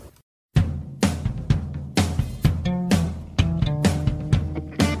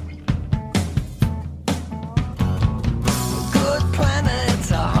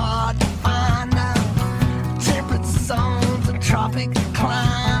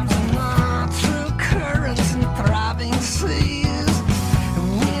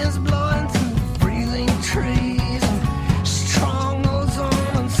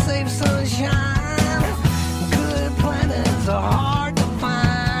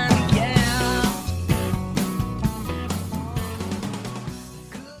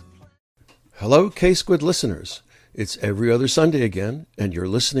Hello, K-Squid listeners. It's every other Sunday again, and you're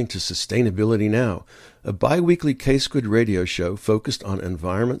listening to Sustainability Now, a bi-weekly K-Squid radio show focused on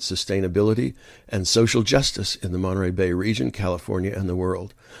environment, sustainability, and social justice in the Monterey Bay region, California, and the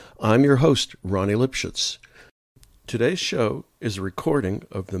world. I'm your host, Ronnie Lipschutz. Today's show is a recording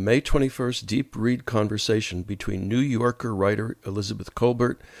of the May 21st Deep Read conversation between New Yorker writer Elizabeth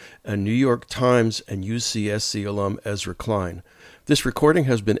Kolbert and New York Times and UCSC alum Ezra Klein. This recording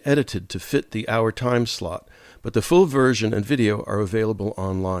has been edited to fit the hour time slot, but the full version and video are available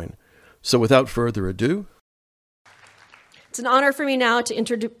online. So without further ado... It's an honor for me now to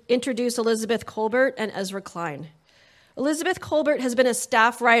introduce Elizabeth Kolbert and Ezra Klein. Elizabeth Kolbert has been a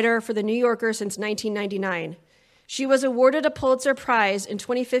staff writer for The New Yorker since 1999. She was awarded a Pulitzer Prize in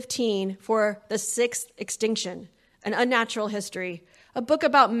 2015 for The Sixth Extinction, An Unnatural History, a book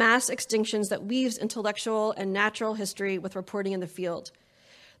about mass extinctions that weaves intellectual and natural history with reporting in the field.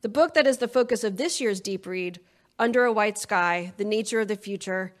 The book that is the focus of this year's Deep Read, Under a White Sky, The Nature of the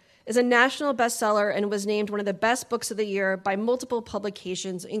Future, is a national bestseller and was named one of the best books of the year by multiple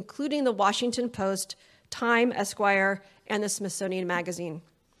publications, including the Washington Post, Time, Esquire, and the Smithsonian Magazine.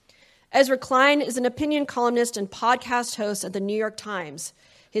 Ezra Klein is an opinion columnist and podcast host at the New York Times.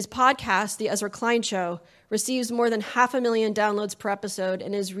 His podcast, The Ezra Klein Show, receives more than 500,000 downloads per episode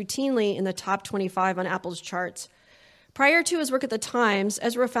and is routinely in the top 25 on Apple's charts. Prior to his work at the Times,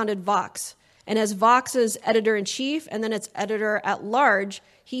 Ezra founded Vox, and as Vox's editor-in-chief and then its editor-at-large,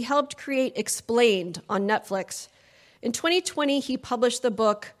 he helped create Explained on Netflix. In 2020, he published the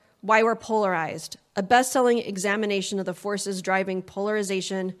book Why We're Polarized, a best-selling examination of the forces driving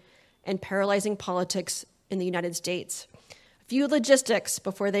polarization and paralyzing politics in the United States. A few logistics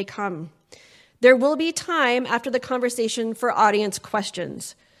before they come. There will be time after the conversation for audience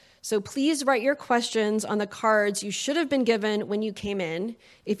questions. So please write your questions on the cards you should have been given when you came in.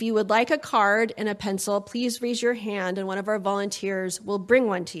 If you would like a card and a pencil, please raise your hand and one of our volunteers will bring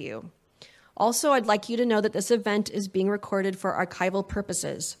one to you. Also, I'd like you to know that this event is being recorded for archival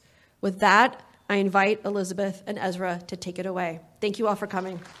purposes. With that, I invite Elizabeth and Ezra to take it away. Thank you all for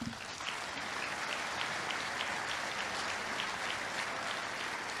coming.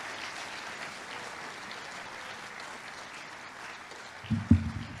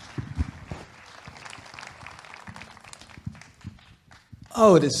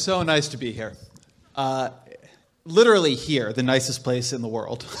 Oh, it is so nice to be here. Literally here, the nicest place in the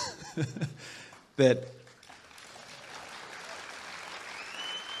world. That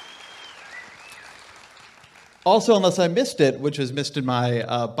also, unless I missed it, which was missed in my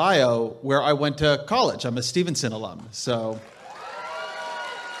bio, where I went to college. I'm a Stevenson alum, so.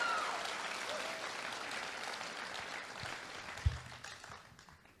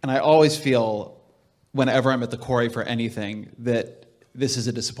 And I always feel, whenever I'm at the Quarry for anything, that this is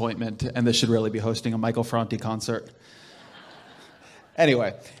a disappointment, and this should really be hosting a Michael Franti concert.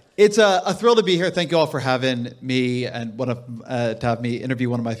 Anyway, it's a thrill to be here. Thank you all for having me and to have me interview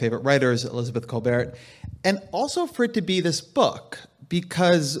one of my favorite writers, Elizabeth Kolbert, and also for it to be this book,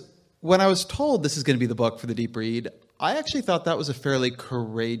 because when I was told this is going to be the book for the Deep Read, I actually thought that was a fairly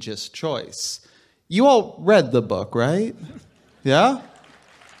courageous choice. You all read the book, right? Yeah?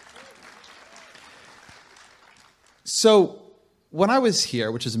 So when I was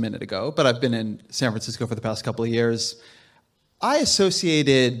here, which was a minute ago, but I've been in San Francisco for the past couple of years, I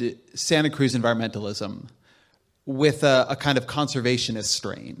associated Santa Cruz environmentalism with a kind of conservationist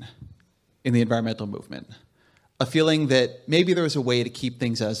strain in the environmental movement, a feeling that maybe there was a way to keep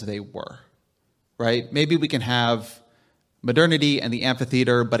things as they were, right? Maybe we can have modernity and the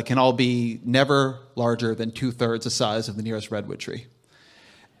amphitheater, but it can all be never larger than 2/3 the size of the nearest redwood tree.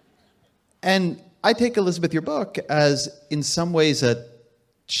 And I take, Elizabeth, your book as, in some ways, a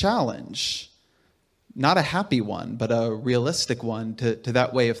challenge, not a happy one, but a realistic one to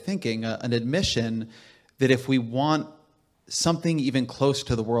that way of thinking, an admission that if we want something even close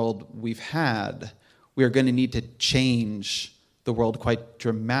to the world we've had, we are going to need to change the world quite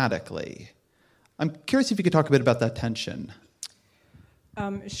dramatically. I'm curious if you could talk a bit about that tension.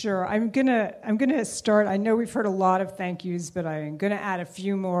 Sure. I'm gonna start. I know we've heard a lot of thank yous, but I'm gonna add a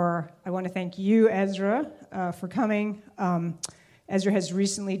few more. I want to thank you, Ezra, for coming. Ezra has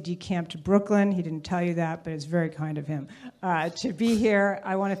recently decamped to Brooklyn. He didn't tell you that, but it's very kind of him to be here.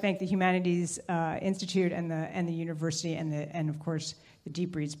 I want to thank the Humanities Institute and the university and of course the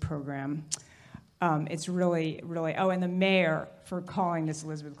Deep Reads program. It's really. Oh, and the mayor for calling this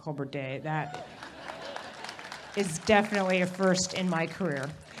Elizabeth Kolbert Day. That is definitely a first in my career.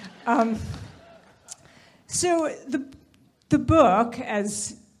 So the book,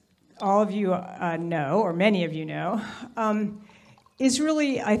 as all of you know, or many of you know, is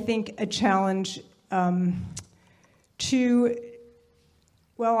really, I think, a challenge to,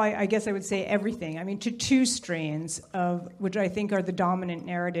 well, I guess I would say everything. I mean, to two strains of which I think are the dominant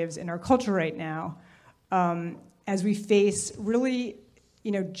narratives in our culture right now, as we face really,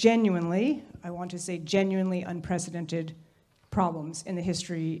 genuinely, I want to say genuinely unprecedented problems in the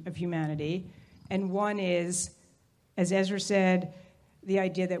history of humanity. And one is, as Ezra said, the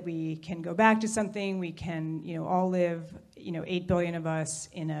idea that we can go back to something, we can, all live, 8 billion of us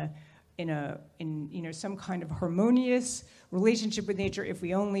in some kind of harmonious relationship with nature if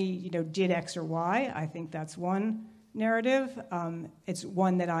we only, did X or Y. I think that's one narrative. It's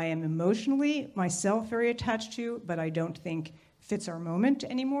one that I am emotionally myself very attached to, but I don't think fits our moment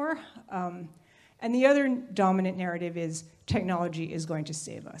anymore. And the other dominant narrative is technology is going to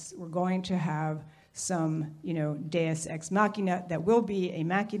save us. We're going to have some, deus ex machina that will be a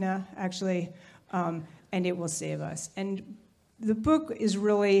machina, actually, and it will save us. And the book is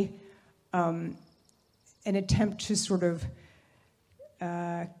really an attempt to sort of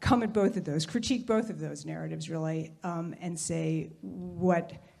come at both of those, critique both of those narratives, really, and say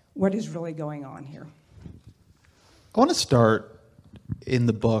what is really going on here. I want to start in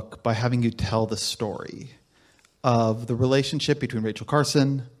the book by having you tell the story of the relationship between Rachel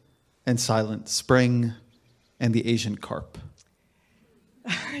Carson and Silent Spring and the Asian carp.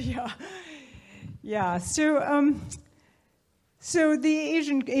 Yeah. So the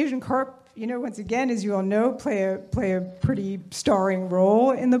Asian carp, once again, as you all know, play a pretty starring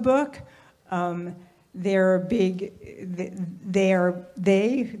role in the book. They're big. There are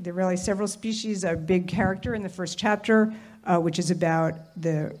really several species. A big character in the first chapter, which is about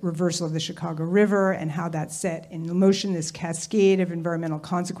the reversal of the Chicago River and how that set in motion this cascade of environmental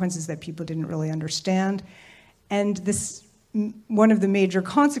consequences that people didn't really understand. And this, one of the major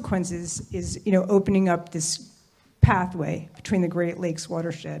consequences is, opening up this pathway between the Great Lakes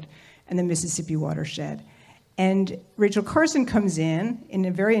watershed and the Mississippi watershed. And Rachel Carson comes in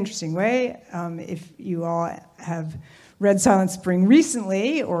a very interesting way. If you all have read Silent Spring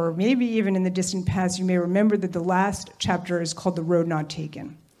recently, or maybe even in the distant past, you may remember that the last chapter is called The Road Not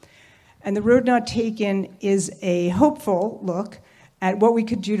Taken. And The Road Not Taken is a hopeful look at what we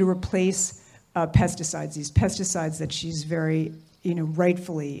could do to replace pesticides, these pesticides that she's very,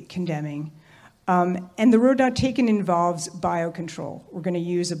 rightfully condemning. And The Road Not Taken involves biocontrol. We're going to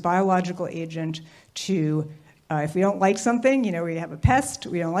use a biological agent to, if we don't like something, we have a pest,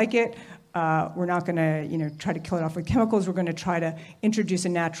 we don't like it, we're not going to, try to kill it off with chemicals. We're going to try to introduce a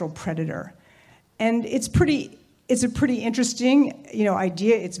natural predator, and it's a pretty interesting,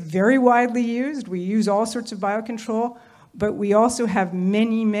 idea. It's very widely used. We use all sorts of biocontrol, but we also have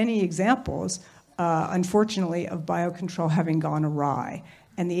many, many examples, unfortunately, of biocontrol having gone awry.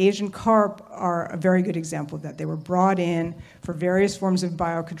 And the Asian carp are a very good example of that. They were brought in for various forms of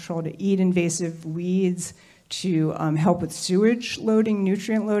biocontrol to eat invasive weeds, to help with sewage loading,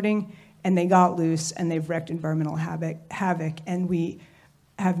 nutrient loading. And they got loose, and they've wreaked environmental havoc. And we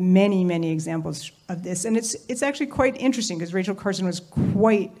have many, many examples of this. And it's actually quite interesting, because Rachel Carson was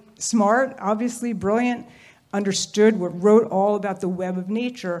quite smart, obviously brilliant, wrote all about the web of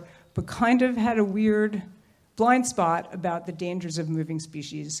nature, but kind of had a weird blind spot about the dangers of moving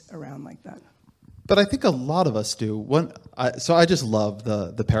species around like that. But I think a lot of us do. So I just love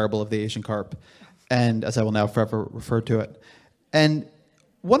the parable of the Asian carp, and as I will now forever refer to it. And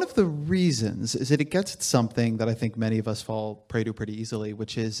one of the reasons is that it gets at something that I think many of us fall prey to pretty easily,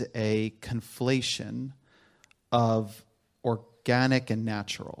 which is a conflation of organic and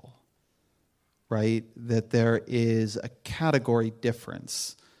natural, right? That there is a category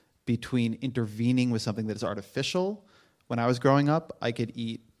difference between intervening with something that is artificial. When I was growing up, I could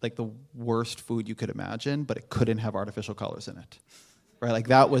eat like the worst food you could imagine, but it couldn't have artificial colors in it, right? Like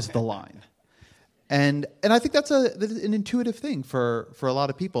that was the line. And I think that's an intuitive thing for a lot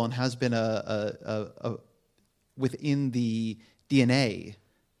of people, and has been a within the DNA,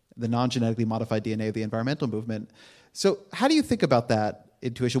 the non-genetically modified DNA of the environmental movement. So how do you think about that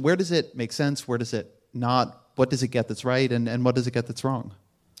intuition? Where does it make sense? Where does it not? What does it get that's right, and what does it get that's wrong?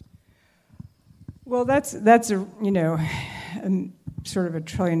 Well, that's a sort of $1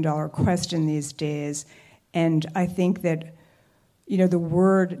 trillion question these days, and I think that the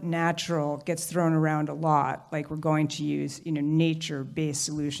word natural gets thrown around a lot, like we're going to use, nature-based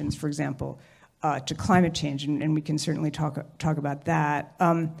solutions, for example, to climate change, and we can certainly talk about that.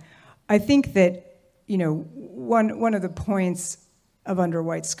 I think that, one of the points of Under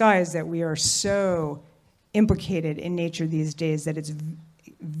White Sky is that we are so implicated in nature these days that it's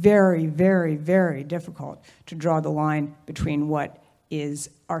very, very, very difficult to draw the line between what is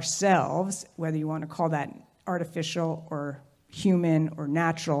ourselves, whether you want to call that artificial or human or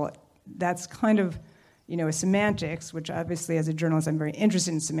natural. That's kind of, a semantics, which obviously as a journalist I'm very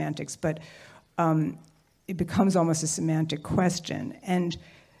interested in semantics, but it becomes almost a semantic question. And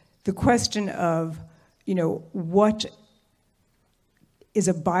the question of, what is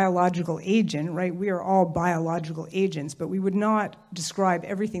a biological agent, right? We are all biological agents, but we would not describe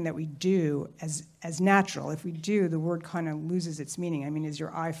everything that we do as natural. If we do, the word kind of loses its meaning. I mean, is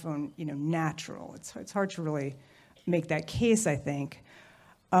your iPhone, natural? It's hard to really make that case, I think.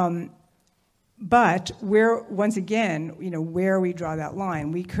 But once again, where we draw that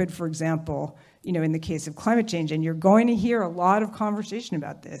line, we could, for example, in the case of climate change, and you're going to hear a lot of conversation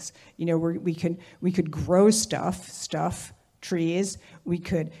about this. We could grow stuff, trees. We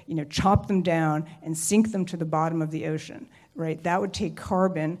could, chop them down and sink them to the bottom of the ocean, right? That would take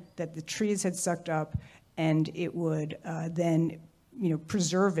carbon that the trees had sucked up, and it would then,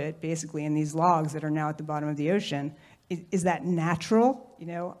 preserve it basically in these logs that are now at the bottom of the ocean. Is that natural?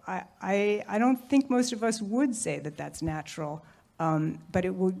 I don't think most of us would say that that's natural, but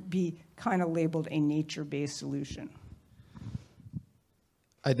it would be kind of labeled a nature-based solution.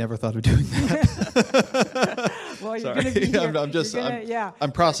 I'd never thought of doing that. Well, you're Sorry. going to be here.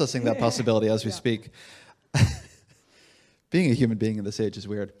 I'm processing that possibility as we speak. Being a human being in this age is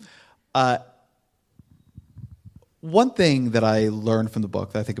weird. One thing that I learned from the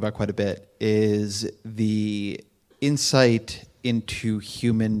book that I think about quite a bit is the insight into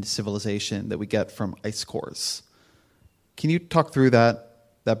human civilization that we get from ice cores. Can you talk through that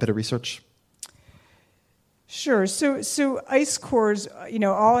bit of research? Sure. So ice cores,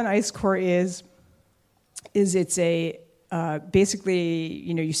 all an ice core is it's a basically,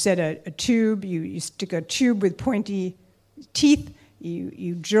 you set a tube, you stick a tube with pointy teeth,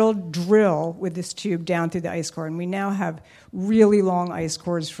 you drill with this tube down through the ice core, and we now have really long ice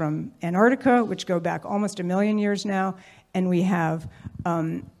cores from Antarctica, which go back almost 1 million years now, and we have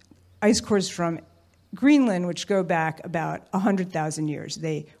ice cores from Greenland, which go back about 100,000 years.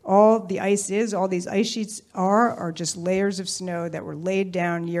 All these ice sheets are just layers of snow that were laid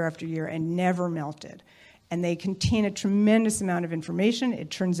down year after year and never melted. And they contain a tremendous amount of information. It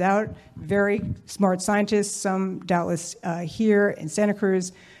turns out very smart scientists, some doubtless here in Santa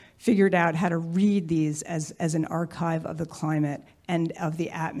Cruz, figured out how to read these as an archive of the climate and of the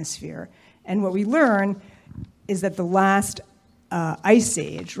atmosphere. And what we learn is that the last ice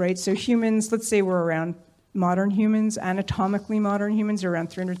age, right? So humans, let's say we're around modern humans, anatomically modern humans are around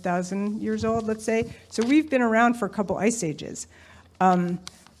 300,000 years old, let's say. So we've been around for a couple ice ages. But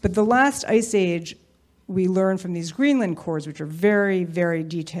the last ice age, we learned from these Greenland cores, which are very, very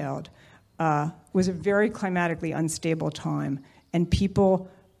detailed, was a very climatically unstable time. And people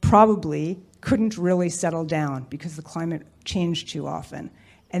probably couldn't really settle down because the climate changed too often.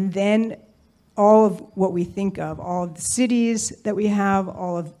 And then all of what we think of, all of the cities that we have,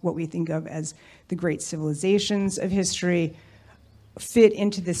 all of what we think of as the great civilizations of history fit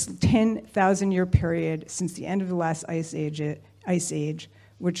into this 10,000-year period since the end of the last ice age,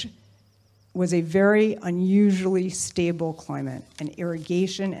 which was a very unusually stable climate, and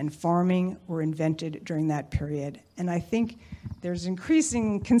irrigation and farming were invented during that period. And I think there's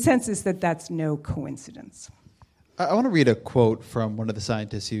increasing consensus that that's no coincidence. I want to read a quote from one of the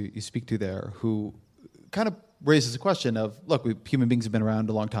scientists you speak to there, who kind of raises a question of, look, human beings have been around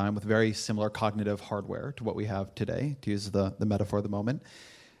a long time with very similar cognitive hardware to what we have today, to use the metaphor of the moment.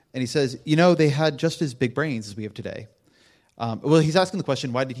 And he says, they had just as big brains as we have today. He's asking the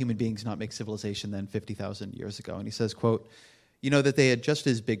question, why did human beings not make civilization then 50,000 years ago? And he says, quote, that they had just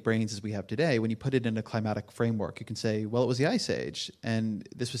as big brains as we have today. When you put it in a climatic framework, you can say, well, it was the Ice Age, and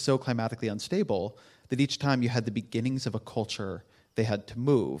this was so climatically unstable that each time you had the beginnings of a culture, they had to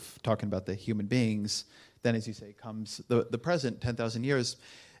move, talking about the human beings. Then, as you say, comes the present, 10,000 years.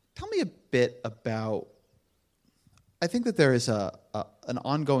 Tell me a bit about, I think that there is an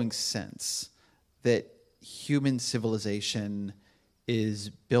ongoing sense that human civilization is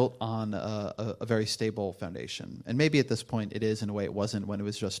built on a very stable foundation. And maybe at this point it is in a way it wasn't when it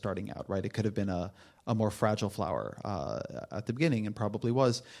was just starting out, right? It could have been a more fragile flower at the beginning, and probably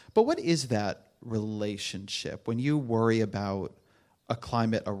was. But what is that relationship? When you worry about a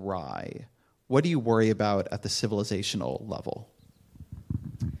climate awry, what do you worry about at the civilizational level?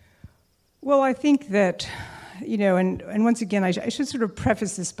 Well, I think that, and once again, I should sort of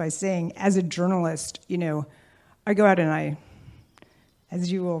preface this by saying, as a journalist, I go out and as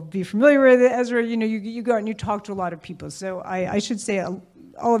you will be familiar with, Ezra, you go out and you talk to a lot of people. So I should say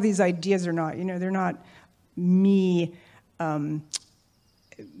all of these ideas are not, they're not me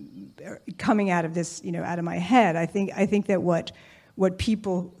coming out of this, out of my head. I think that what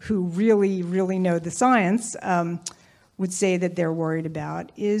people who really, really know the science would say that they're worried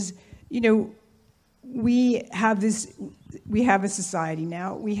about is, we have a society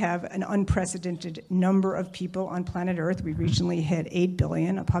now. We have an unprecedented number of people on planet Earth. We recently hit 8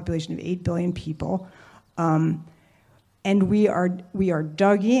 billion, a population of 8 billion people. And we are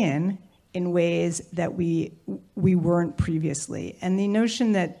dug in ways that we weren't previously. And the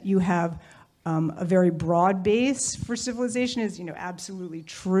notion that you have a very broad base for civilization is, absolutely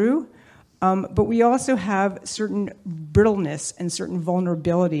true. But we also have certain brittleness and certain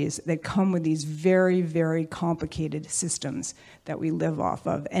vulnerabilities that come with these very, very complicated systems that we live off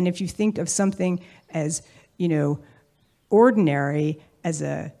of. And if you think of something as, ordinary as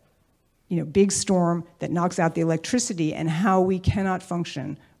a, big storm that knocks out the electricity and how we cannot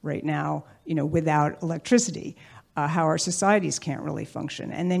function right now, without electricity, how our societies can't really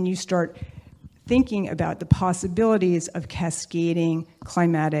function. And then you start thinking about the possibilities of cascading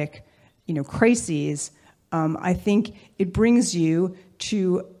climatic crises. I think it brings you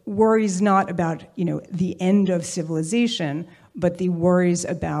to worries not about, the end of civilization, but the worries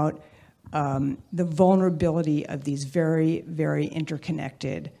about the vulnerability of these very, very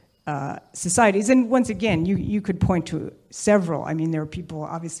interconnected societies. And once again, you could point to several. I mean, there are people,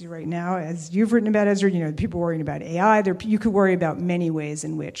 obviously, right now, as you've written about, Ezra, people worrying about AI. You could worry about many ways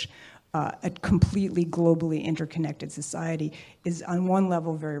in which a completely globally interconnected society is on one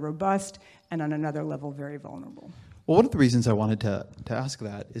level very robust and on another level very vulnerable. Well, one of the reasons I wanted to ask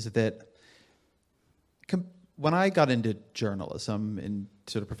that is that when I got into journalism in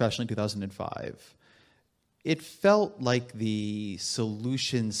sort of professionally in 2005, it felt like the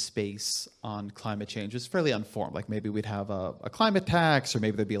solution space on climate change was fairly unformed. Like maybe we'd have a climate tax, or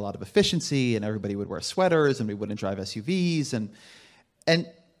maybe there'd be a lot of efficiency and everybody would wear sweaters and we wouldn't drive SUVs. And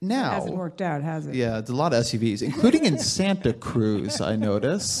now, it hasn't worked out, has it? Yeah, it's a lot of SUVs, including in Santa Cruz, I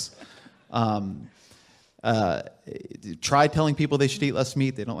notice. Try telling people they should eat less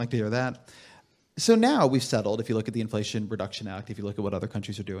meat. They don't like to hear that. So now we've settled, if you look at the Inflation Reduction Act, if you look at what other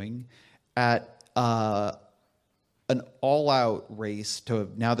countries are doing, at an all-out race to,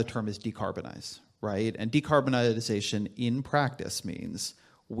 now the term is decarbonize, right? And decarbonization in practice means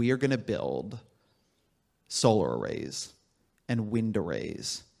we are going to build solar arrays and wind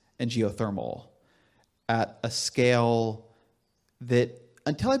arrays and geothermal at a scale that,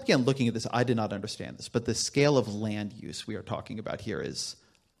 until I began looking at this, I did not understand this, but the scale of land use we are talking about here is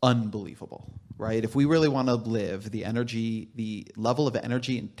unbelievable, right? If we really want to live the level of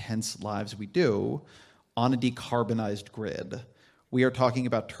energy intense lives we do on a decarbonized grid, we are talking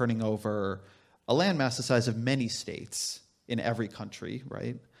about turning over a landmass the size of many states in every country,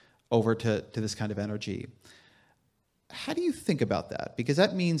 right, over to this kind of energy. How do you think about that? Because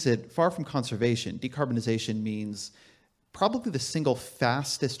that means that far from conservation, decarbonization means probably the single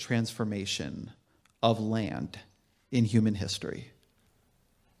fastest transformation of land in human history.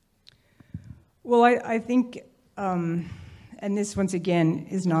 Well, I think, and this once again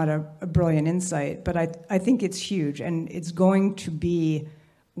is not a brilliant insight, but I think it's huge, and it's going to be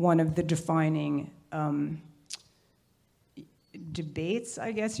one of the defining debates,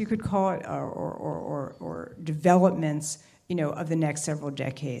 I guess you could call it, or developments, of the next several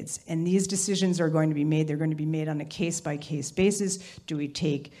decades. And these decisions are going to be made. They're going to be made on a case-by-case basis. Do we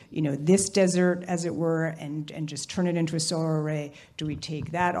take, this desert, as it were, and just turn it into a solar array? Do we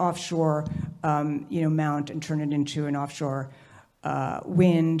take that offshore, mount and turn it into an offshore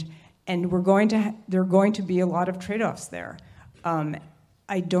wind? And there are going to be a lot of trade-offs there.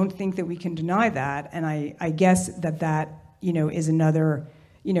 I don't think that we can deny that, and I guess that is another,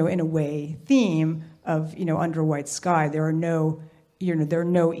 in a way, theme of, under white sky. There are no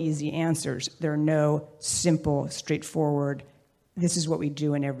easy answers. There are no simple, straightforward, this is what we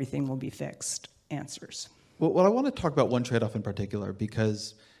do and everything will be fixed answers. Well, I want to talk about one trade-off in particular,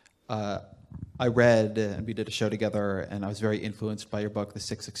 because I read, and we did a show together, and I was very influenced by your book, The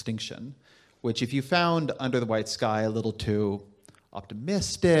Sixth Extinction, which if you found under the white sky a little too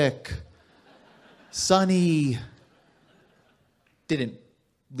optimistic, sunny, didn't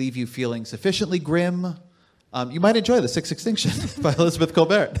leave you feeling sufficiently grim, you might enjoy The Sixth Extinction by Elizabeth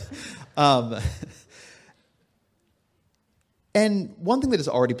Kolbert. And one thing that is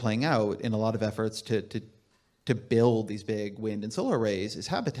already playing out in a lot of efforts to build these big wind and solar arrays is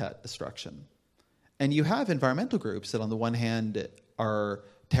habitat destruction. And you have environmental groups that on the one hand are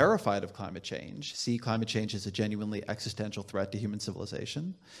terrified of climate change, see climate change as a genuinely existential threat to human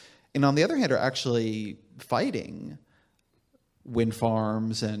civilization, and on the other hand are actually fighting wind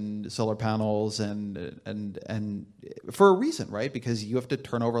farms and solar panels and for a reason, right? Because you have to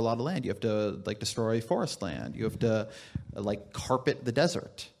turn over a lot of land. You have to destroy forest land. You have to carpet the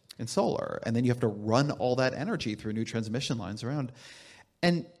desert in solar. And then you have to run all that energy through new transmission lines around.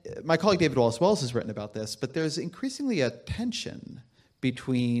 And my colleague David Wallace-Wells has written about this, but there's increasingly a tension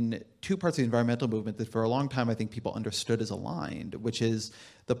between two parts of the environmental movement that for a long time I think people understood as aligned, which is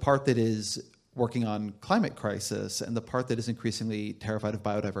the part that is working on climate crisis and the part that is increasingly terrified of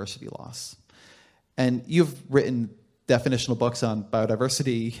biodiversity loss. And you've written definitional books on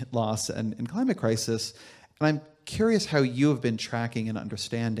biodiversity loss and climate crisis, and I'm curious how you have been tracking and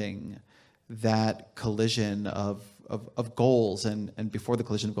understanding that collision of goals and before the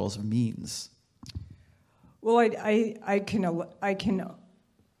collision of goals of means. Well, I can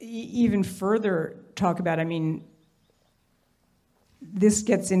even further talk about. I mean, this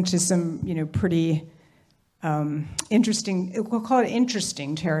gets into some pretty interesting. We'll call it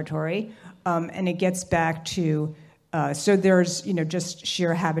interesting territory, and it gets back to. So there's just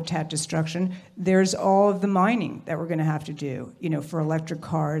sheer habitat destruction. There's all of the mining that we're going to have to do. For electric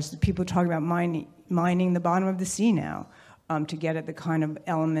cars. People talk about mining the bottom of the sea now. To get at the kind of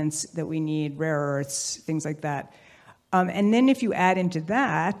elements that we need, rare earths, things like that. And then if you add into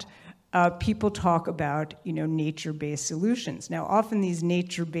that, people talk about nature-based solutions. Now, often these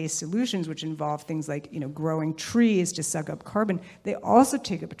nature-based solutions, which involve things like growing trees to suck up carbon, they also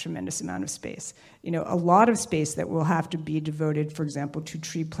take up a tremendous amount of space. A lot of space that will have to be devoted, for example, to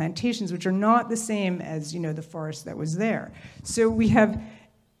tree plantations, which are not the same as the forest that was there. So we have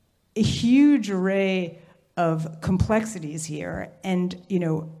a huge array of complexities here, and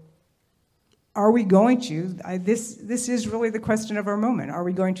are we going to? This is really the question of our moment. Are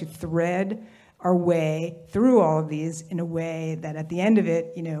we going to thread our way through all of these in a way that, at the end of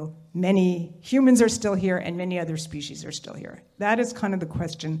it, many humans are still here and many other species are still here? That is kind of the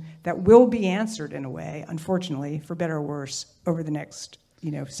question that will be answered in a way, unfortunately, for better or worse, over the next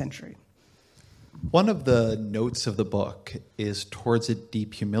century. One of the notes of the book is towards a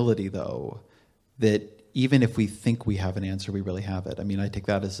deep humility, though, that even if we think we have an answer, we really have it. I mean, I take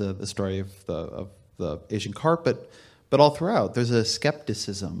that as the story of the Asian carp, but all throughout, there's a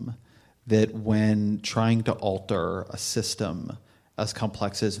skepticism that when trying to alter a system as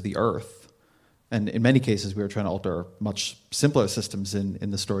complex as the Earth, and in many cases we were trying to alter much simpler systems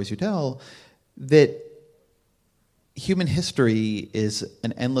in the stories you tell, that human history is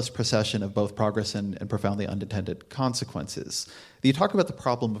an endless procession of both progress and profoundly unintended consequences. You talk about the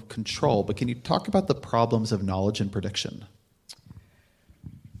problem of control, but can you talk about the problems of knowledge and prediction?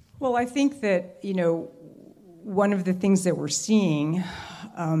 Well, I think that, one of the things that we're seeing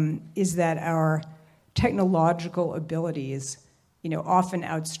is that our technological abilities, often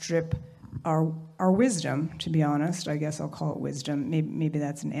outstrip our wisdom, to be honest. I guess I'll call it wisdom. Maybe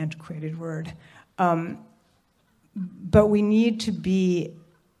that's an antiquated word. But we need to be,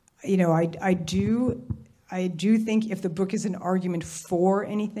 I do think if the book is an argument for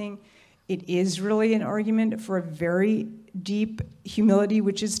anything, it is really an argument for a very deep humility,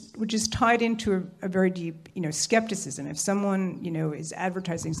 which is tied into a very deep, skepticism. If someone, is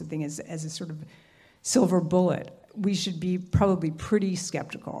advertising something as a sort of silver bullet, we should be probably pretty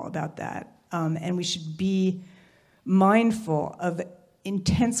skeptical about that, and we should be mindful of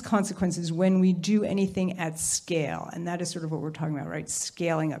intense consequences when we do anything at scale, and that is sort of what we're talking about, right?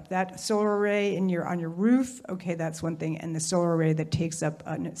 Scaling up. That solar array on your roof, okay, that's one thing, and the solar array that takes up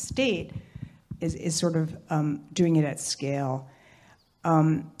an estate is sort of doing it at scale.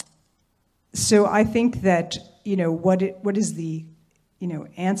 So I think that what is the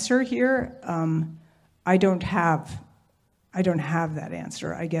answer here? I don't have that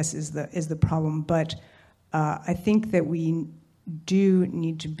answer, I guess, is the problem, but I think that we do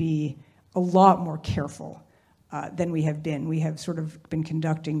need to be a lot more careful than we have been. We have sort of been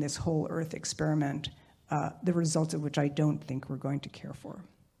conducting this whole Earth experiment, the results of which I don't think we're going to care for.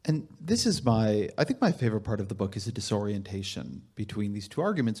 And this is I think my favorite part of the book is the disorientation between these two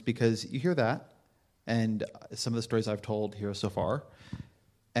arguments, because you hear that, and some of the stories I've told here so far,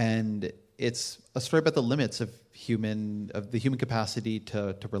 and it's a story about the limits of the human capacity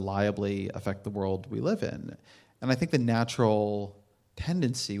to reliably affect the world we live in. And I think the natural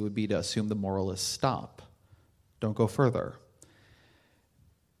tendency would be to assume the moralists stop, don't go further.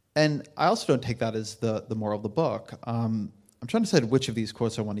 And I also don't take that as the moral of the book. I'm trying to decide which of these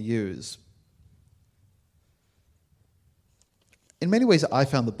quotes I want to use. In many ways, I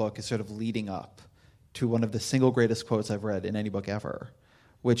found the book is sort of leading up to one of the single greatest quotes I've read in any book ever,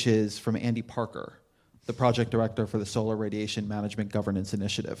 which is from Andy Parker, the project director for the Solar Radiation Management Governance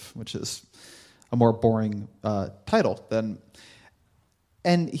Initiative, which is a more boring title than.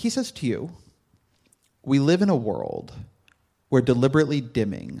 And he says to you, "We live in a world where deliberately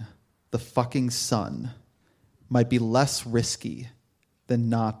dimming the fucking sun might be less risky than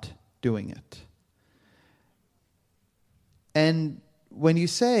not doing it. And when you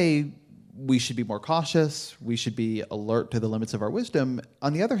say we should be more cautious, we should be alert to the limits of our wisdom,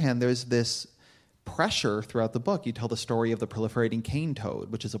 on the other hand, there's this pressure throughout the book. You tell the story of the proliferating cane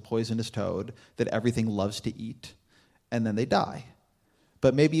toad, which is a poisonous toad that everything loves to eat, and then they die.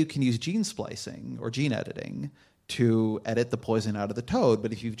 But maybe you can use gene splicing or gene editing to edit the poison out of the toad.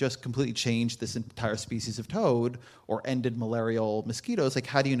 But if you've just completely changed this entire species of toad or ended malarial mosquitoes, like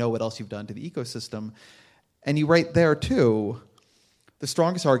how do you know what else you've done to the ecosystem? And you write there too, the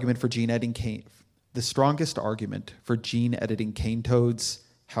strongest argument for gene editing cane toads,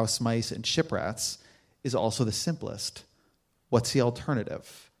 house mice, and shiprats is also the simplest. What's the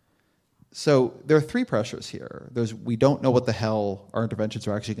alternative? So there are three pressures here. There's we don't know what the hell our interventions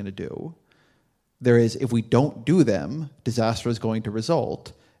are actually going to do. There is if we don't do them, disaster is going to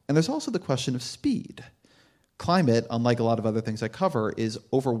result. And there's also the question of speed. Climate, unlike a lot of other things I cover, is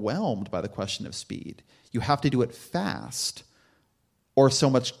overwhelmed by the question of speed. You have to do it fast, or so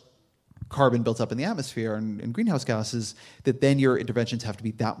much carbon built up in the atmosphere and greenhouse gases that then your interventions have to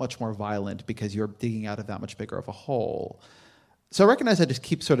be that much more violent because you're digging out of that much bigger of a hole. So I recognize I just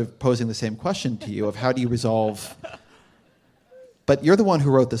keep sort of posing the same question to you of how do you resolve... But you're the one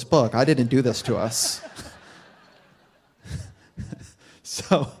who wrote this book. I didn't do this to us.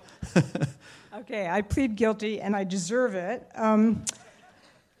 So... Okay, I plead guilty, and I deserve it. I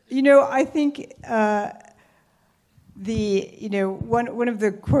think one of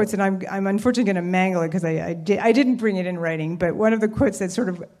the quotes, and I'm unfortunately going to mangle it because I didn't bring it in writing, but one of the quotes that sort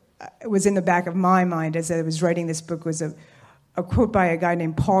of was in the back of my mind as I was writing this book was a quote by a guy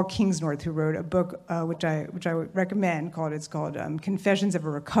named Paul Kingsnorth, who wrote a book which I would recommend. It's called Confessions of a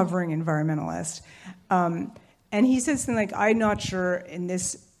Recovering Environmentalist, and he says something like, "I'm not sure in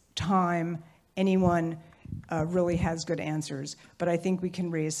this time anyone really has good answers, but I think we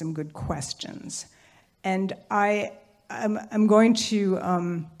can raise some good questions." And I'm going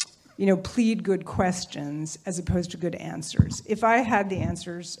to plead good questions as opposed to good answers. If I had the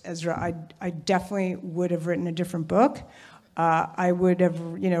answers, Ezra, I definitely would have written a different book. I would have,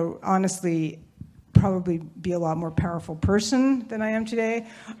 honestly, probably be a lot more powerful person than I am today.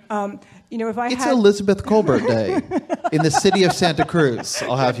 It's Elizabeth Kolbert Day in the city of Santa Cruz,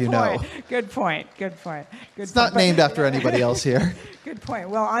 I'll have you know. Good point. It's not named after anybody else here. Good point.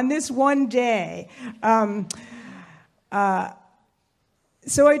 Well, on this one day,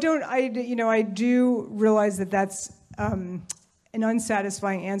 so I do realize that that's an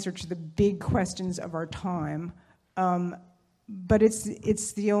unsatisfying answer to the big questions of our time. But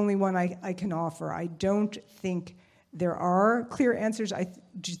it's the only one I can offer. I don't think there are clear answers. I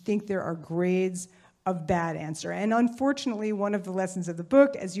do think there are grades of bad answer. And unfortunately, one of the lessons of the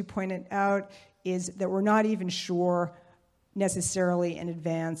book, as you pointed out, is that we're not even sure necessarily in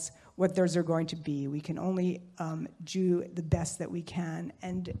advance what those are going to be. We can only do the best that we can.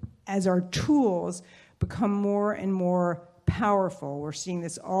 And as our tools become more and more powerful, we're seeing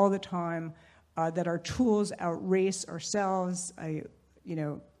this all the time, that our tools outrace ourselves. I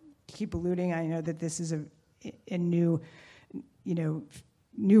keep alluding. I know that this is a new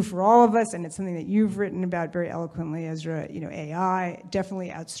for all of us, and it's something that you've written about very eloquently, Ezra. AI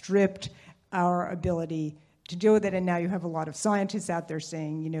definitely outstripped our ability to deal with it, and now you have a lot of scientists out there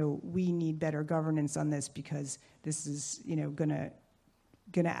saying, we need better governance on this because this is,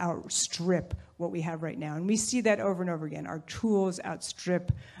 going to outstrip what we have right now. And we see that over and over again. Our tools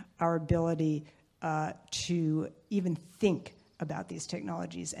outstrip our ability to even think about these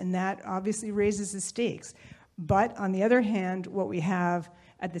technologies. And that obviously raises the stakes. But on the other hand, what we have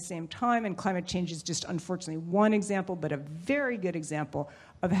at the same time, and climate change is just unfortunately one example, but a very good example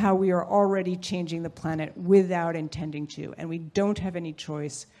of how we are already changing the planet without intending to. And we don't have any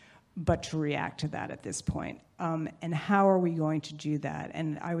choice but to react to that at this point. And how are we going to do that?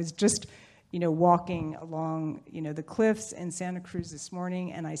 And I was just walking along, the cliffs in Santa Cruz this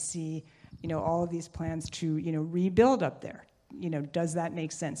morning, and I see, all of these plans to, rebuild up there. Does that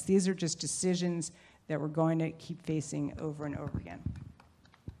make sense? These are just decisions that we're going to keep facing over and over again.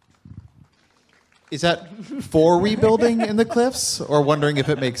 Is that for rebuilding in the cliffs, or wondering if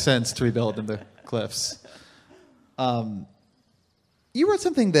it makes sense to rebuild in the cliffs? You wrote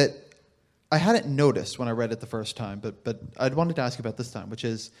something that I hadn't noticed when I read it the first time, but I wanted to ask you about this time, which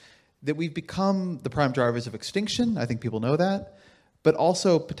is that we've become the prime drivers of extinction. I think people know that, but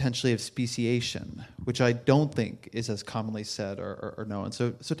also potentially of speciation, which I don't think is as commonly said or known.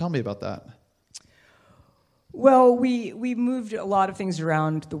 So tell me about that. Well, we moved a lot of things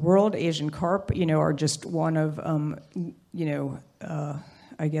around the world. Asian carp, are just one of,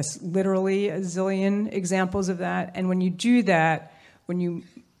 I guess literally a zillion examples of that. And when you do that, when you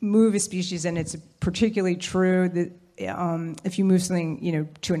move a species, and it's particularly true that if you move something,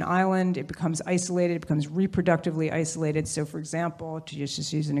 to an island, it becomes isolated, it becomes reproductively isolated. So, for example, to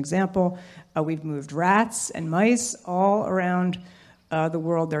just use an example, we've moved rats and mice all around the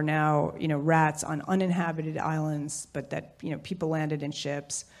world. They're now, rats on uninhabited islands, but that, people landed in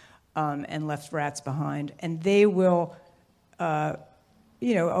ships and left rats behind. And they will,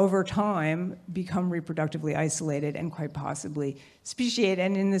 over time become reproductively isolated and quite possibly speciate.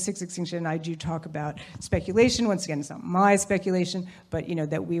 And in the Sixth Extinction, I do talk about speculation. Once again, it's not my speculation, but,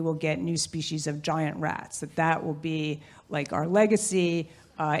 that we will get new species of giant rats, that will be like our legacy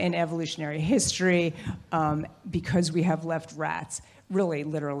in evolutionary history because we have left rats really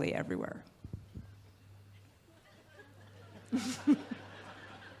literally everywhere.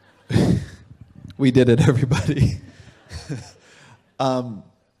 We did it, everybody.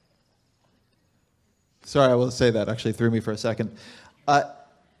 Sorry, I will say that actually threw me for a second.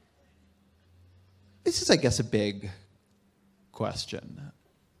 This is, I guess, a big question.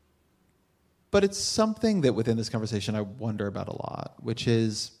 But it's something that within this conversation I wonder about a lot, which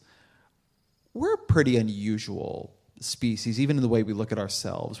is we're a pretty unusual species, even in the way we look at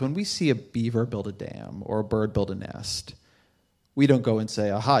ourselves. When we see a beaver build a dam or a bird build a nest, we don't go and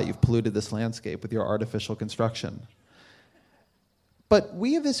say, aha, you've polluted this landscape with your artificial construction. But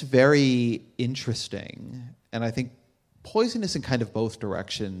we have this very interesting, and I think poisonous in kind of both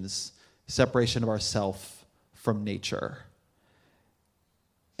directions, separation of ourself from nature.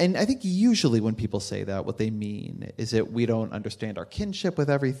 And I think usually when people say that, what they mean is that we don't understand our kinship with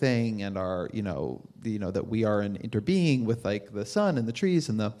everything, and our, that we are an interbeing with like the sun and the trees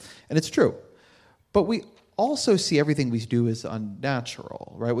and it's true. But we also see everything we do as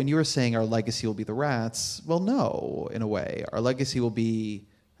unnatural, right? When you were saying our legacy will be the rats, well, no, in a way. Our legacy will be,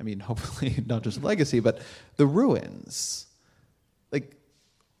 hopefully not just legacy, but the ruins. Like,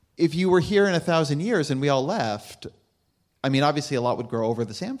 if you were here in 1,000 years and we all left, obviously a lot would grow over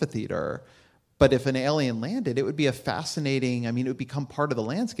this amphitheater, but if an alien landed, it would be a fascinating, it would become part of the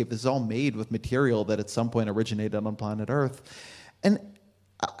landscape. This is all made with material that at some point originated on planet Earth. And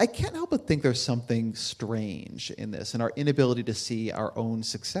I can't help but think there's something strange in this, and our inability to see our own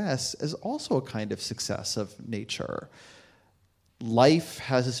success as also a kind of success of nature. Life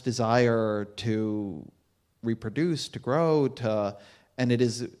has this desire to reproduce, to grow, and it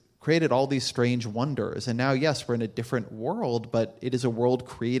has created all these strange wonders. And now, yes, we're in a different world, but it is a world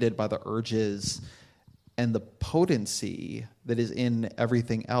created by the urges and the potency that is in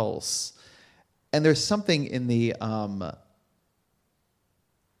everything else. And there's something in the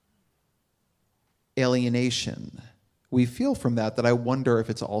alienation we feel from that I wonder if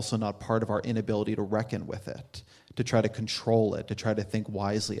it's also not part of our inability to reckon with it, to try to control it, to try to think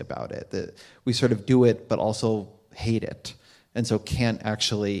wisely about it, that we sort of do it but also hate it, and so can't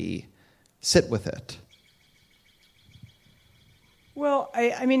actually sit with it. Well,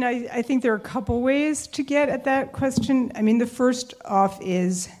 I think there are a couple ways to get at that question. The first off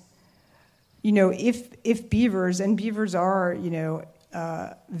is, if beavers, and beavers are,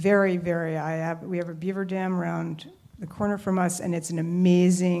 very, very, we have a beaver dam around the corner from us, and it's an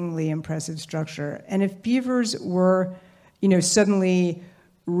amazingly impressive structure. And if beavers were, suddenly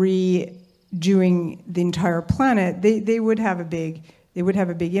redoing the entire planet, they would have a big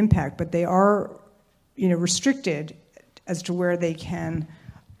impact. But they are, restricted as to where they can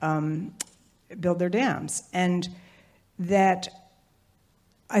build their dams. And that,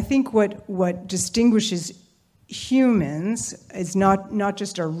 I think what distinguishes humans is not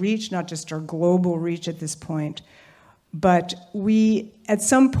just our reach, not just our global reach at this point, but we at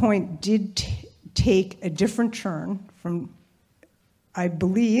some point did take a different turn from, I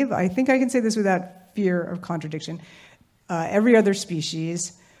think I can say this without fear of contradiction, every other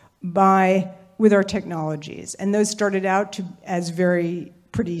species with our technologies. And those started out as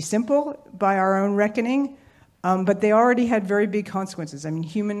pretty simple by our own reckoning, but they already had very big consequences.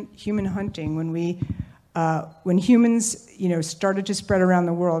 Human hunting, when humans, started to spread around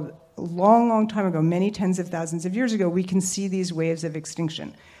the world a long, long time ago, many tens of thousands of years ago, we can see these waves of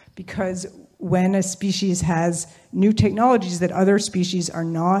extinction. Because when a species has new technologies that other species are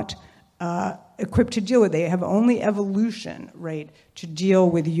not equipped to deal with, they have only evolution, right, to deal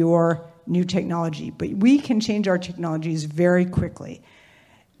with your new technology. But we can change our technologies very quickly.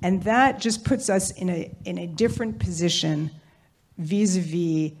 And that just puts us in a different position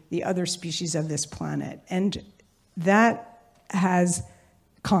vis-a-vis the other species of this planet. And that has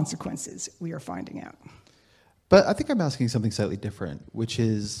consequences, we are finding out. But I think I'm asking something slightly different, which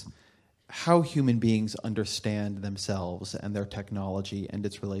is how human beings understand themselves and their technology and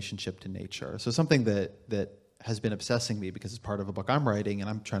its relationship to nature. So something that has been obsessing me because it's part of a book I'm writing and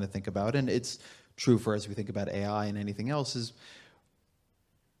I'm trying to think about, and it's true for as we think about AI and anything else, is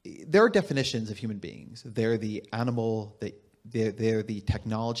there are definitions of human beings. They're the animal, they're the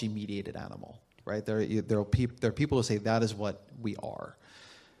technology-mediated animal, right? There are people who say that is what we are.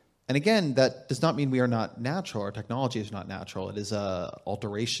 And again, that does not mean we are not natural. Our technology is not natural. It is an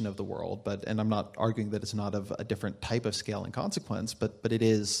alteration of the world. And I'm not arguing that it's not of a different type of scale and consequence, but it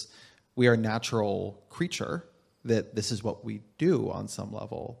is, we are a natural creature, that this is what we do on some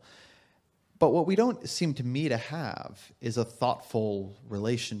level. But what we don't seem to me to have is a thoughtful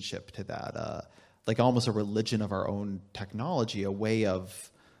relationship to that, like almost a religion of our own technology, a way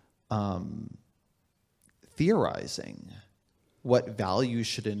of theorizing what values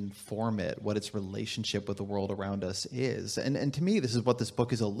should inform it, what its relationship with the world around us is. And to me, this is what this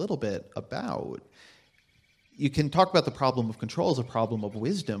book is a little bit about. You can talk about the problem of control as a problem of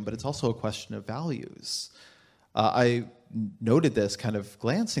wisdom, but it's also a question of values. I noted this kind of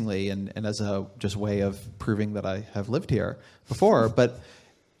glancingly and as a just way of proving that I have lived here before, but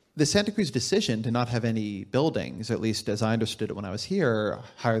the Santa Cruz decision to not have any buildings, at least as I understood it when I was here,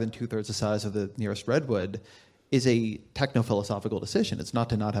 higher than 2/3 the size of the nearest redwood, is a techno-philosophical decision. It's not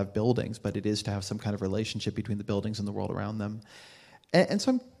to not have buildings, but it is to have some kind of relationship between the buildings and the world around them. And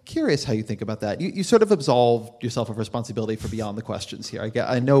so I'm curious how you think about that. You sort of absolved yourself of responsibility for beyond the questions here.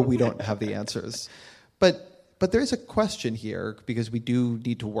 I know we don't have the answers, but there is a question here, because we do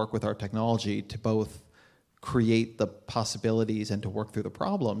need to work with our technology to both create the possibilities and to work through the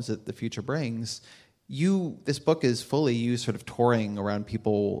problems that the future brings. This book is fully you sort of touring around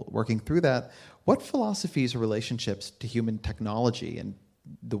people working through that. What philosophies or relationships to human technology and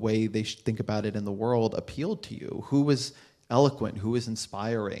the way they think about it in the world appealed to you? Who was eloquent? Who was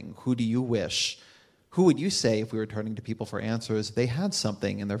inspiring? Who do you wish? Who would you say, if we were turning to people for answers, they had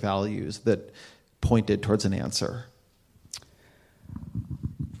something in their values that pointed towards an answer?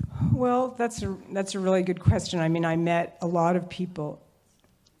 Well, that's a really good question. I mean, I met a lot of people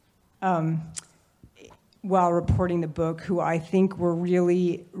while reporting the book who I think were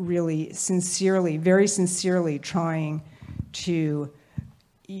really, really sincerely, very sincerely trying to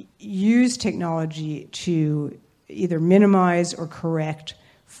use technology to either minimize or correct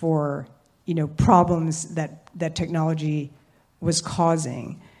for, problems that technology was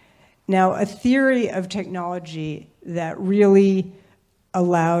causing. Now, a theory of technology that really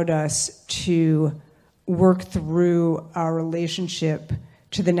allowed us to work through our relationship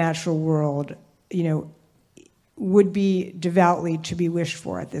to the natural world, would be devoutly to be wished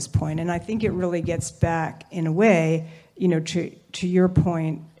for at this point. And I think it really gets back, in a way, to your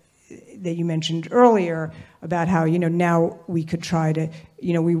point that you mentioned earlier about how, now we could try to,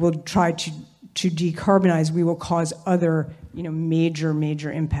 we will try to decarbonize, we will cause other,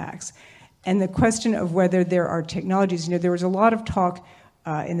 major impacts. And the question of whether there are technologies, there was a lot of talk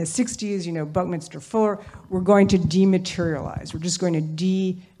in the 60s, Buckminster Fuller, we're going to dematerialize. We're just going to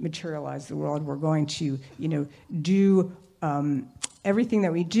dematerialize the world. We're going to, do everything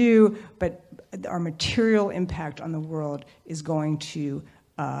that we do, but our material impact on the world is going to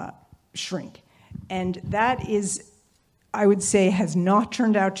shrink. And that is, I would say, has not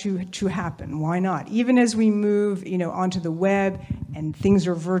turned out to happen. Why not? Even as we move, onto the web and things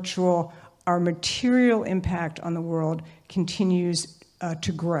are virtual, our material impact on the world continues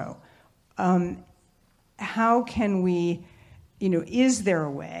to grow. How can we, is there a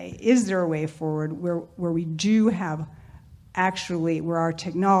way forward where we do have actually, where our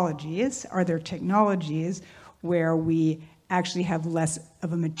technologies, are there technologies where we actually have less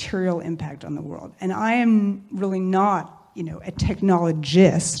of a material impact on the world? And I am really not, a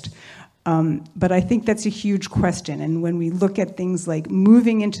technologist, but I think that's a huge question. And when we look at things like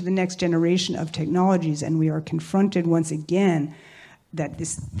moving into the next generation of technologies, and we are confronted once again that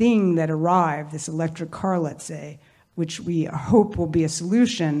this thing that arrived, this electric car, let's say, which we hope will be a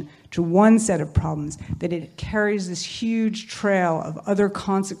solution to one set of problems, that it carries this huge trail of other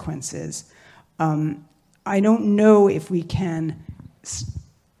consequences. I don't know if we can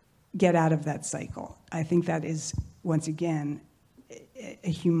get out of that cycle. I think that is, once again,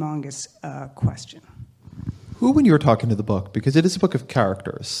 a humongous question. Who, when you were talking to the book, because it is a book of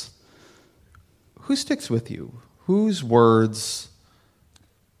characters, who sticks with you? Whose words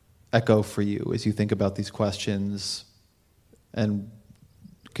echo for you as you think about these questions and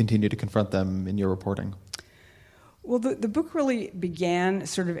continue to confront them in your reporting? Well, the book really began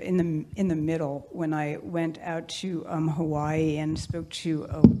sort of in the middle when I went out to Hawaii and spoke to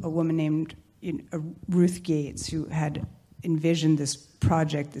a woman named Ruth Gates, who had envisioned this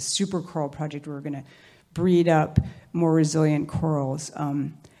project, this super coral project, where we're going to breed up more resilient corals.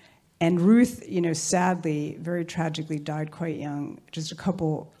 And Ruth, sadly, very tragically died quite young, just a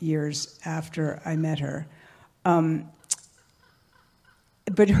couple years after I met her. But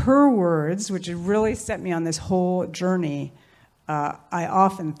her words, which had really set me on this whole journey, I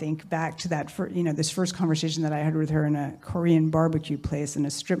often think back to that, this first conversation that I had with her in a Korean barbecue place in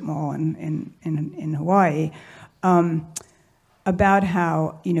a strip mall in Hawaii, about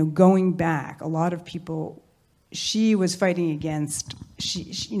how, going back, a lot of people, she was fighting against,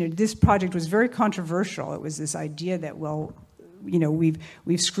 this project was very controversial. It was this idea that, we've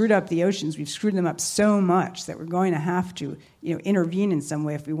screwed up the oceans, we've screwed them up so much that we're going to have to, intervene in some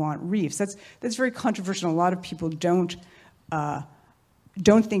way if we want reefs. That's very controversial. A lot of people don't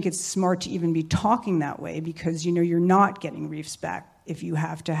think it's smart to even be talking that way because, you're not getting reefs back if you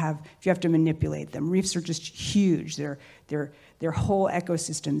have to manipulate them. Reefs are just huge. They're whole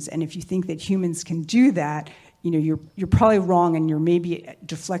ecosystems, and if you think that humans can do that, you're probably wrong, and you're maybe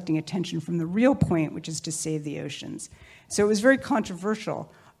deflecting attention from the real point, which is to save the oceans. So it was very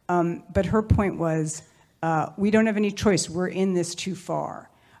controversial, but her point was, we don't have any choice. We're in this too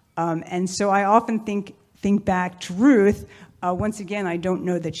far, and so I often think back to Ruth. Once again, I don't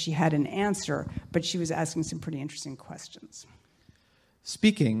know that she had an answer, but she was asking some pretty interesting questions.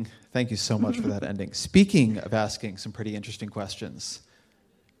 Thank you so much for that ending. Speaking of asking some pretty interesting questions,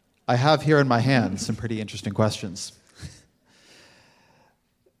 I have here in my hand some pretty interesting questions.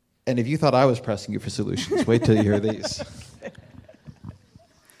 And if you thought I was pressing you for solutions, wait till you hear these.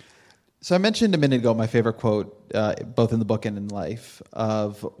 So I mentioned a minute ago my favorite quote, both in the book and in life,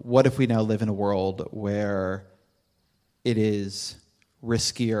 of what if we now live in a world where it is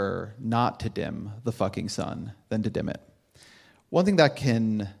riskier not to dim the fucking sun than to dim it. One thing that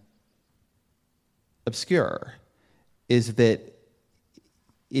can obscure is that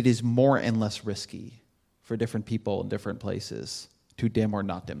it is more and less risky for different people in different places to dim or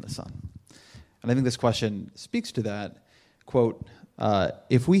not dim the sun. And I think this question speaks to that. Quote,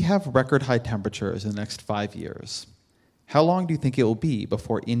 if we have record high temperatures in the next 5 years, how long do you think it will be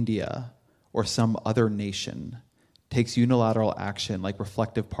before India or some other nation takes unilateral action like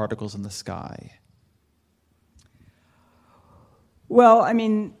reflective particles in the sky? Well, I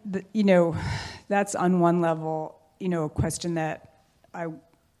mean, that's on one level, a question that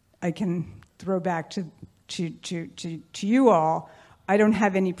I can throw back to you all. I don't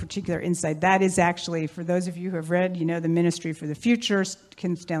have any particular insight. That is actually, for those of you who have read, The Ministry for the Future,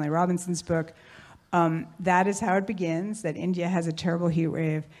 Kim Stanley Robinson's book, that is how it begins, that India has a terrible heat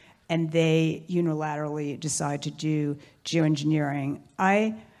wave, and they unilaterally decide to do geoengineering.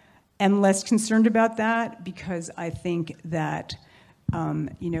 I am less concerned about that because I think that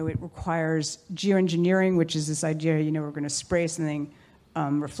it requires geoengineering, which is this idea, we're going to spray something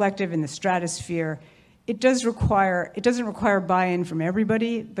reflective in the stratosphere. It doesn't require buy-in from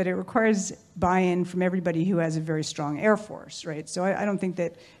everybody, but it requires buy-in from everybody who has a very strong Air Force, right? So I don't think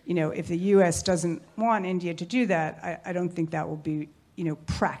that, if the U.S. doesn't want India to do that, I don't think that will be,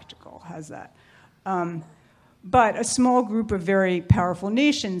 practical. How's that? But a small group of very powerful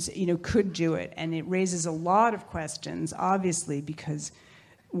nations, could do it, and it raises a lot of questions, obviously, because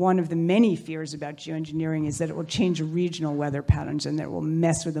one of the many fears about geoengineering is that it will change regional weather patterns and that it will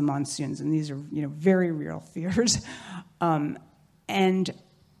mess with the monsoons, and these are, very real fears. And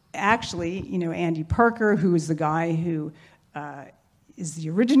actually, Andy Parker, who is the guy who is the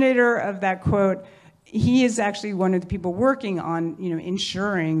originator of that quote, he is actually one of the people working on,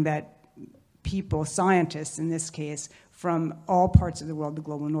 ensuring that people, scientists in this case, from all parts of the world, the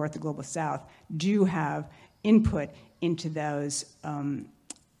global north, the global south, do have input into those, are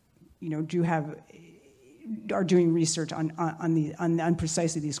doing research on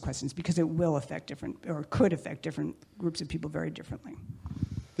precisely these questions, because it will affect different, or could affect different groups of people very differently.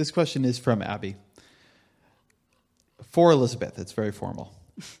 This question is from Abby. For Elizabeth, it's very formal.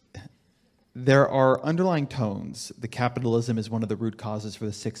 There are underlying tones that capitalism is one of the root causes for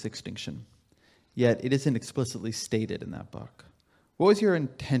the sixth extinction, yet it isn't explicitly stated in that book. What was your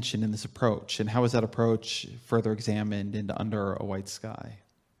intention in this approach, and how was that approach further examined into Under a White Sky?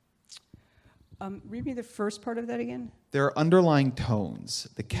 Read me the first part of that again. There are underlying tones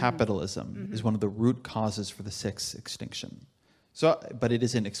that capitalism is one of the root causes for the sixth extinction, but it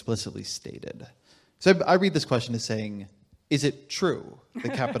isn't explicitly stated. So I read this question as saying, is it true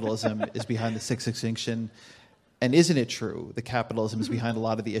that capitalism is behind the sixth extinction? And isn't it true that capitalism is behind a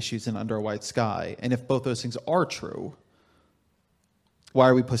lot of the issues in Under a White Sky? And if both those things are true, why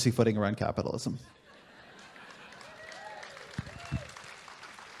are we pussyfooting around capitalism?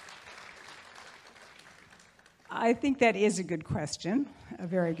 I think that is a good question, a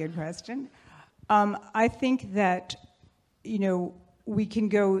very good question. I think that, we can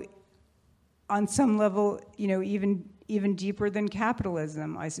go on some level, even deeper than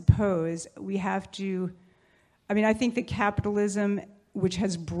capitalism, I suppose. We have to, I think that capitalism, which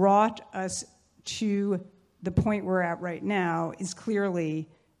has brought us to the point we're at right now, is clearly,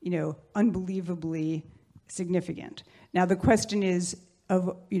 unbelievably significant. Now, the question is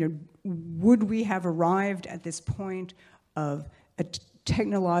would we have arrived at this point of a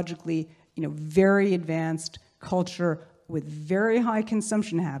technologically, very advanced culture with very high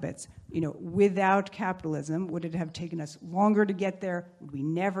consumption habits, without capitalism? Would it have taken us longer to get there? Would we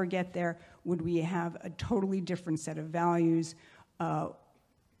never get there? Would we have a totally different set of values?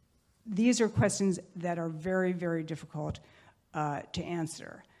 These are questions that are very, very difficult to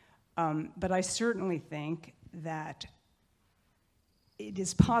answer. But I certainly think that it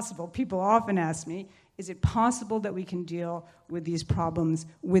is possible. People often ask me, is it possible that we can deal with these problems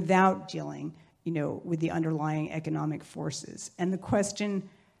without dealing, with the underlying economic forces? And the question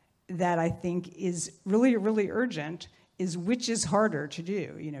that I think is really, really urgent is which is harder to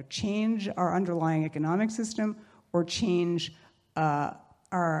do? Change our underlying economic system or change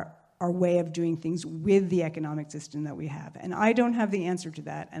our way of doing things with the economic system that we have? And I don't have the answer to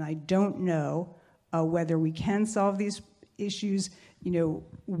that, and I don't know whether we can solve these issues,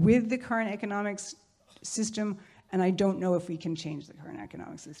 with the current economics system, and I don't know if we can change the current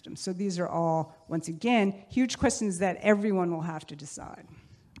economic system. So these are all, once again, huge questions that everyone will have to decide.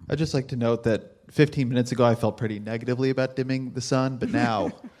 I'd just like to note that 15 minutes ago I felt pretty negatively about dimming the sun, but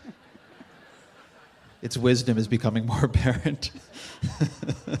now its wisdom is becoming more apparent.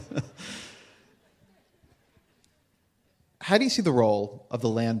 How do you see the role of the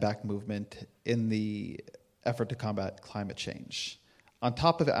land back movement in the effort to combat climate change? On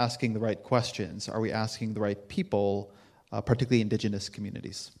top of asking the right questions, are we asking the right people, particularly indigenous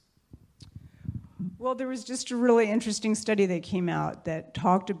communities? Well, there was just a really interesting study that came out that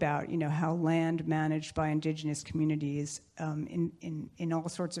talked about, how land managed by indigenous communities in all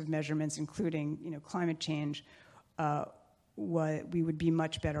sorts of measurements, including, climate change, we would be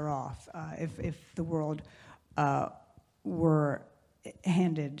much better off if the world were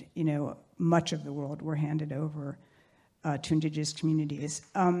handed, much of the world were handed over to indigenous communities.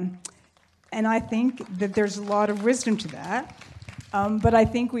 And I think that there's a lot of wisdom to that. But I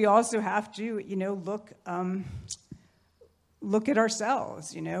think we also have to, look at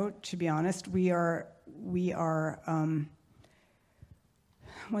ourselves. To be honest, we are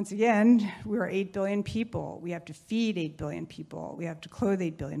once again, we are 8 billion people. We have to feed 8 billion people. We have to clothe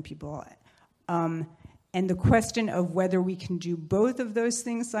 8 billion people. And the question of whether we can do both of those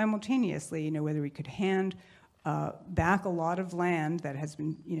things simultaneously, whether we could hand back a lot of land that has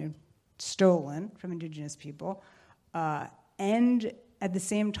been, stolen from indigenous people, and at the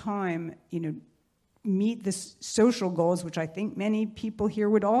same time, meet the social goals, which I think many people here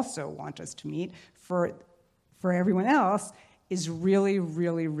would also want us to meet for everyone else, is really,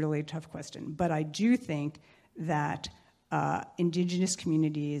 really, really tough question. But I do think that indigenous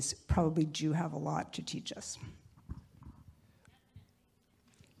communities probably do have a lot to teach us.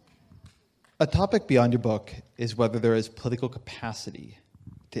 A topic beyond your book is whether there is political capacity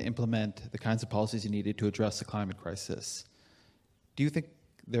to implement the kinds of policies you needed to address the climate crisis. Do you think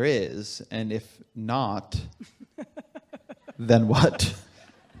there is? And if not, then what?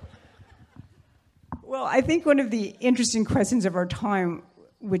 Well, I think one of the interesting questions of our time,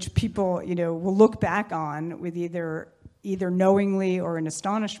 which people, will look back on with either knowingly or in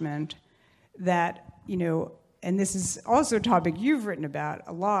astonishment, that, and this is also a topic you've written about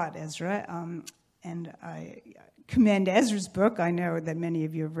a lot, Ezra, and I commend Ezra's book. I know that many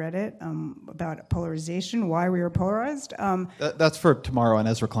of you have read it, about polarization, why we are polarized. That's for tomorrow on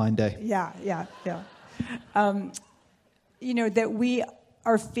Ezra Klein Day. Yeah. That we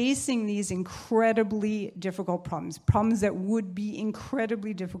are facing these incredibly difficult problems that would be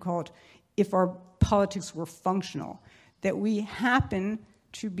incredibly difficult if our politics were functional, that we happen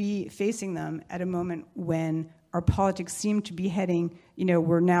to be facing them at a moment when our politics seem to be heading,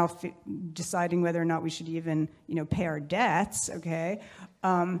 we're now deciding whether or not we should even, pay our debts, okay?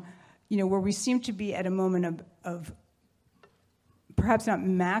 Where we seem to be at a moment of perhaps not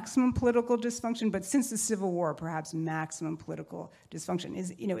maximum political dysfunction, but since the Civil War, perhaps maximum political dysfunction.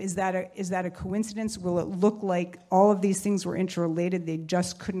 Is that a coincidence? Will it look like all of these things were interrelated? They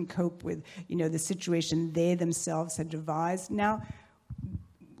just couldn't cope with, the situation they themselves had devised. Now,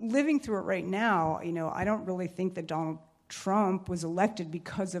 living through it right now, I don't really think that Donald Trump was elected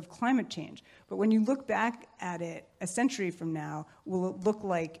because of climate change. But when you look back at it a century from now, will it look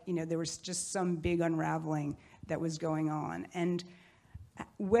like, there was just some big unraveling that was going on? And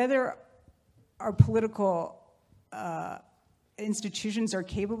whether our political institutions are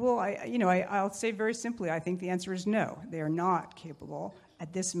capable, I'll say very simply, I think the answer is no. They are not capable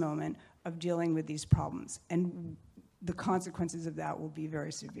at this moment of dealing with these problems. And the consequences of that will be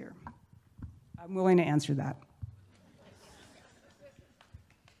very severe. I'm willing to answer that.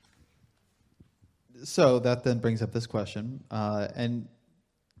 So that then brings up this question. And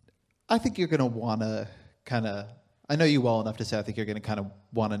I think you're going to want to I know you well enough to say I think you're going to kind of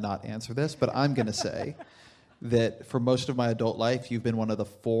want to not answer this, but I'm going to say that for most of my adult life, you've been one of the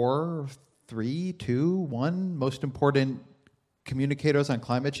 4, 3, 2, 1 most important communicators on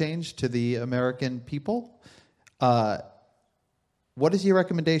climate change to the American people. What is your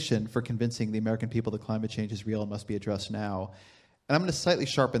recommendation for convincing the American people that climate change is real and must be addressed now? And I'm going to slightly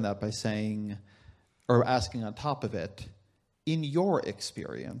sharpen that by saying, or asking on top of it, in your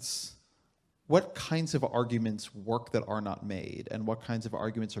experience, what kinds of arguments work that are not made, and what kinds of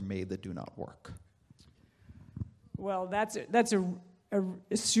arguments are made that do not work? Well, that's a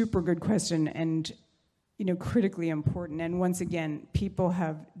super good question, and critically important. And once again, people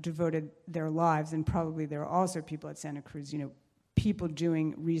have devoted their lives, and probably there are also people at Santa Cruz, people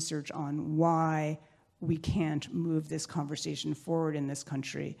doing research on why we can't move this conversation forward in this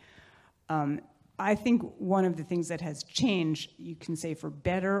country. I think one of the things that has changed, you can say for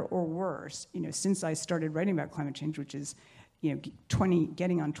better or worse, since I started writing about climate change, which is,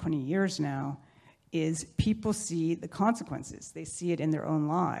 getting on 20 years now, is people see the consequences. They see it in their own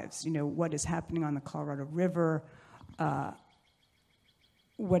lives. What is happening on the Colorado River,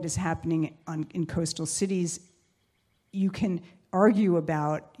 what is happening in coastal cities. You can argue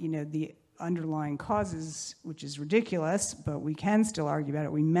about, the underlying causes, which is ridiculous, but we can still argue about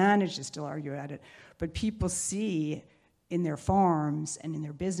it. We manage to still argue about it. But people see in their farms and in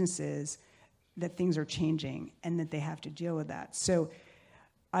their businesses that things are changing and that they have to deal with that. So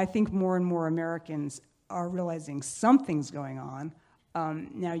I think more and more Americans are realizing something's going on.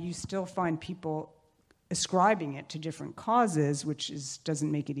 Now, you still find people ascribing it to different causes, which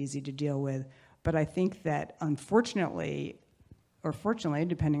doesn't make it easy to deal with. But I think that, unfortunately, or fortunately,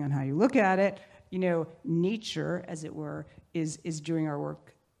 depending on how you look at it, nature, as it were, is doing our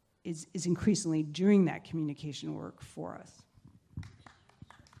work, is increasingly doing that communication work for us.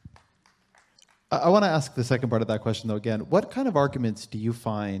 I want to ask the second part of that question, though, again. What kind of arguments do you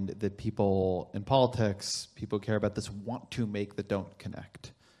find that people in politics, people who care about this, want to make that don't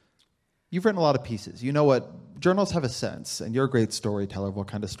connect? You've written a lot of pieces. You know what? Journals have a sense, and you're a great storyteller of what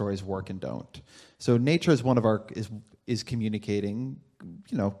kind of stories work and don't. So nature is one of our is communicating,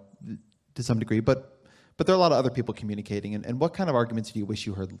 to some degree, but there are a lot of other people communicating. And what kind of arguments do you wish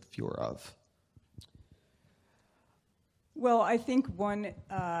you heard fewer of? Well, I think one,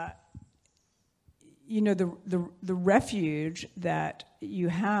 the refuge that you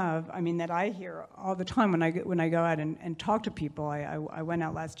have, that I hear all the time when I go out and talk to people. I went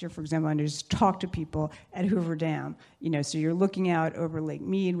out last year, for example, and just talked to people at Hoover Dam. So you're looking out over Lake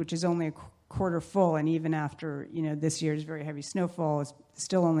Mead, which is only a quarter full, and even after this year's very heavy snowfall, it's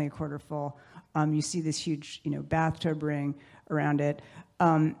still only a quarter full. You see this huge bathtub ring around it,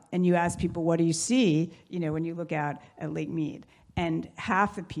 and you ask people, what do you see when you look out at Lake Mead? And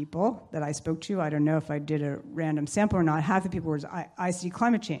half the people that I spoke to, I don't know if I did a random sample or not, half the people were, I see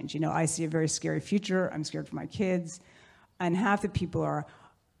climate change. I see a very scary future. I'm scared for my kids. And half the people are,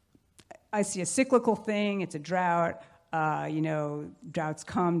 I see a cyclical thing. It's a drought. Droughts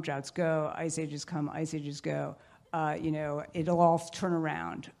come, droughts go. Ice ages come, ice ages go. It'll all turn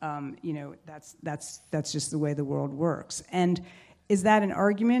around. That's just the way the world works. And is that an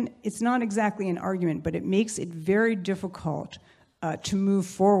argument? It's not exactly an argument, but it makes it very difficult to move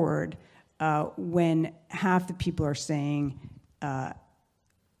forward when half the people are saying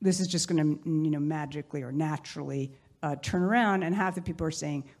this is just going to magically or naturally turn around, and half the people are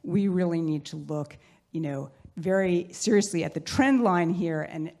saying we really need to look very seriously at the trend line here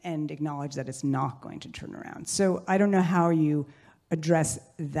and acknowledge that it's not going to turn around. So I don't know how you address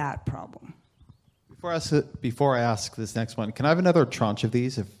that problem. Before I ask this next one, can I have another tranche of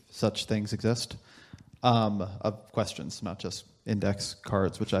these, if such things exist, of questions, not just index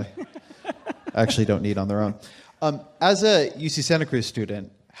cards, which I actually don't need on their own. As a UC Santa Cruz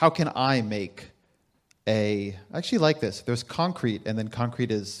student, how can I make I actually like this. There's concrete, and then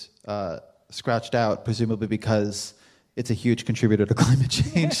concrete is scratched out, presumably because it's a huge contributor to climate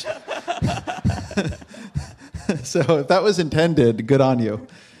change. So if that was intended, good on you.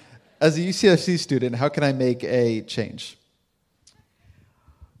 As a UCSC student, how can I make a change?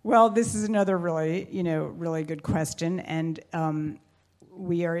 Well, this is another really good question, and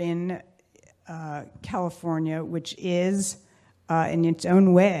we are in California, which is, in its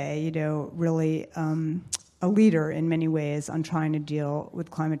own way, really a leader in many ways on trying to deal with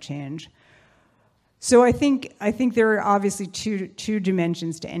climate change. So I think there are obviously two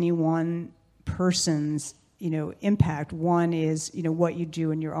dimensions to any one person's impact. One is what you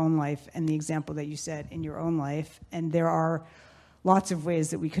do in your own life and the example that you set in your own life, and there are lots of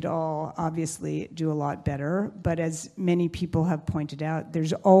ways that we could all obviously do a lot better. But as many people have pointed out,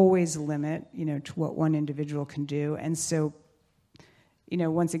 there's always a limit, to what one individual can do. And so,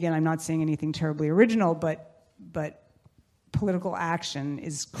 once again, I'm not saying anything terribly original, but political action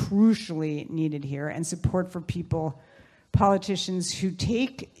is crucially needed here, and support for politicians who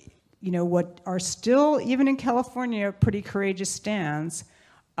take, what are still, even in California, pretty courageous stands,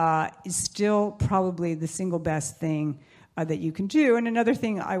 is still probably the single best thing that you can do. And another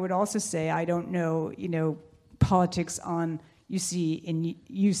thing I would also say, I don't know, politics on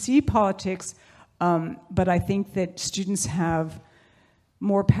UC politics, but I think that students have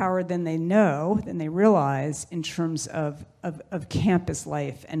more power than they realize in terms of campus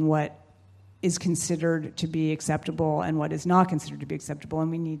life and what is considered to be acceptable and what is not considered to be acceptable. And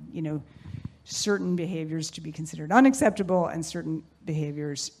we need, certain behaviors to be considered unacceptable and certain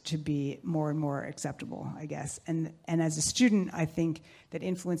behaviors to be more and more acceptable, I guess. And as a student, I think that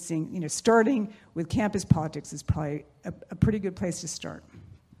influencing, starting with campus politics is probably a pretty good place to start.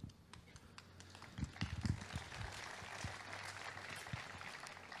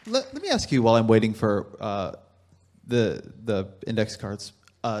 Let me ask you, while I'm waiting for the index cards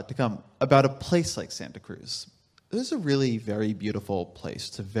to come, about a place like Santa Cruz. This is a really very beautiful place.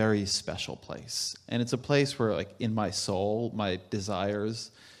 It's a very special place. And it's a place where, like, in my soul, my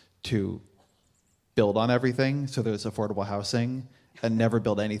desires to build on everything, so there's affordable housing, and never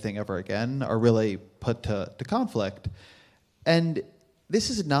build anything ever again, are really put to conflict. And this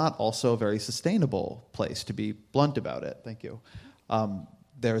is not also a very sustainable place, to be blunt about it. Thank you.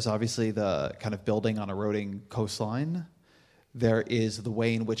 There's obviously the kind of building on eroding coastline. There is the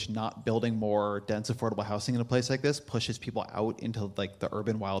way in which not building more dense, affordable housing in a place like this pushes people out into, like, the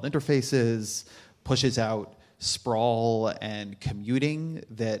urban wild interfaces, pushes out sprawl and commuting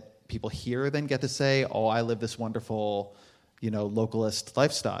that people here then get to say, oh, I live this wonderful, localist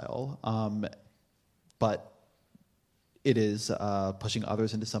lifestyle. But it is pushing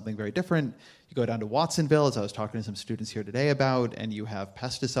others into something very different. You go down to Watsonville, as I was talking to some students here today about, and you have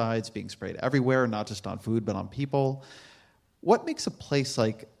pesticides being sprayed everywhere, not just on food, but on people. What makes a place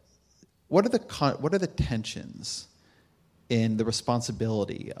like, what are the tensions in the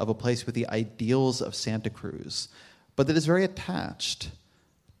responsibility of a place with the ideals of Santa Cruz, but that is very attached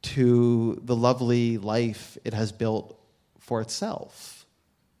to the lovely life it has built for itself?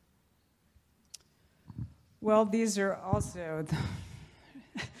 Well, these are also,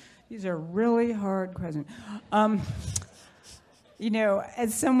 these are really hard questions.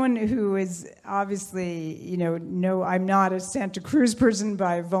 As someone who is obviously, I'm not a Santa Cruz person, but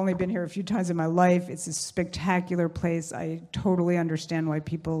I've only been here a few times in my life. It's a spectacular place. I totally understand why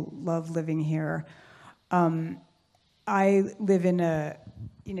people love living here. I live in I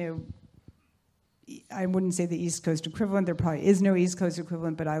wouldn't say the East Coast equivalent. There probably is no East Coast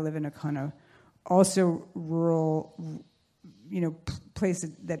equivalent, but I live in a kind of also rural, place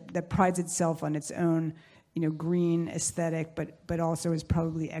that prides itself on its own green aesthetic, but also is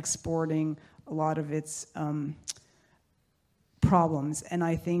probably exporting a lot of its problems. And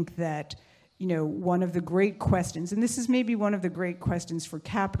I think that, one of the great questions, and this is maybe one of the great questions for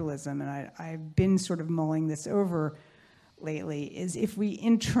capitalism, and I've been sort of mulling this over lately, is if we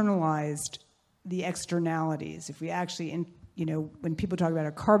internalized the externalities, if we actually, when people talk about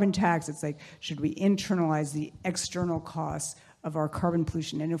a carbon tax, it's like, should we internalize the external costs of our carbon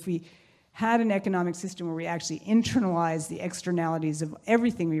pollution? And if we had an economic system where we actually internalized the externalities of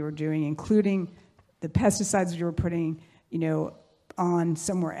everything we were doing, including the pesticides we were putting, on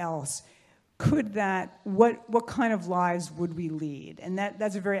somewhere else, could that, what kind of lives would we lead? And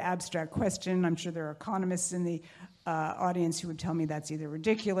that's a very abstract question. I'm sure there are economists in the audience who would tell me that's either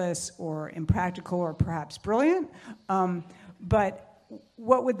ridiculous or impractical or perhaps brilliant. But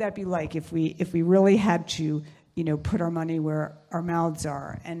what would that be like if we really had to put our money where our mouths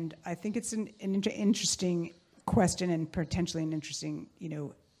are? And I think it's an interesting question and potentially an interesting,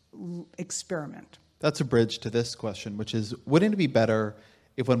 experiment. That's a bridge to this question, which is, wouldn't it be better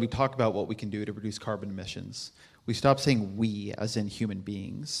if when we talk about what we can do to reduce carbon emissions, we stop saying we as in human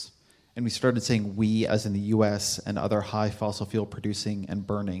beings, and we started saying we as in the US and other high fossil fuel producing and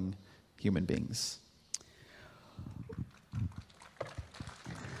burning human beings?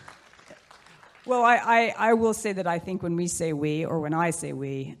 Well, I will say that I think when we say we, or when I say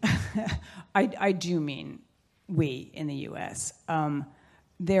we, I do mean we in the U.S.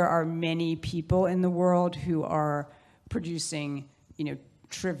 there are many people in the world who are producing,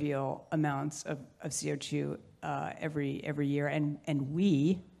 trivial amounts of CO2 every year, and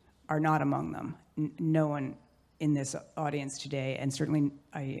we are not among them. No one in this audience today, and certainly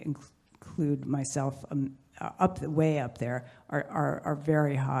I include myself way up there, are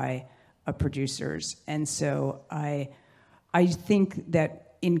very high producers. And so I think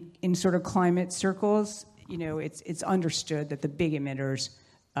that in sort of climate circles, it's understood that the big emitters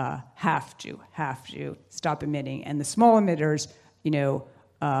have to stop emitting, and the small emitters,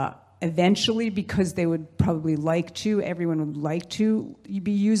 eventually, because they would probably everyone would like to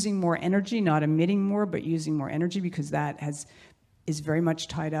be using more energy, not emitting more, but using more energy, because that is very much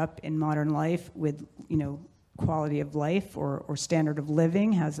tied up in modern life with, quality of life or standard of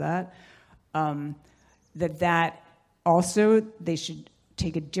living. How's that? That also they should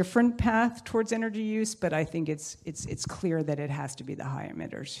take a different path towards energy use, but I think it's clear that it has to be the high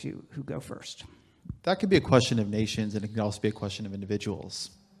emitters who go first. That could be a question of nations, and it can also be a question of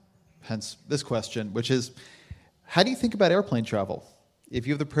individuals. Hence this question, which is, how do you think about airplane travel? If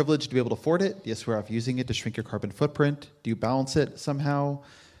you have the privilege to be able to afford it, do you swear off using it to shrink your carbon footprint? Do you balance it somehow?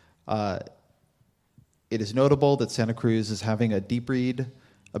 It is notable that Santa Cruz is having a deep read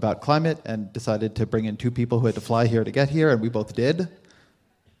about climate and decided to bring in two people who had to fly here to get here, and we both did.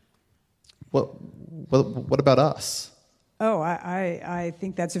 What about us? Oh, I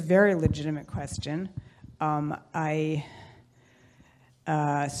think that's a very legitimate question. I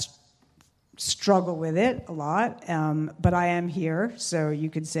struggle with it a lot, but I am here, so you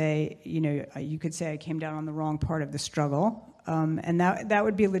could say I came down on the wrong part of the struggle, and that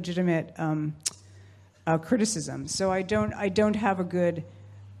would be a legitimate criticism. So I don't have a good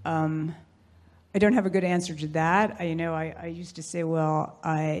answer to that. I used to say, well,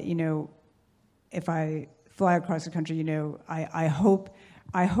 if I fly across the country, I hope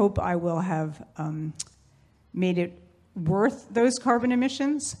I will have made it worth those carbon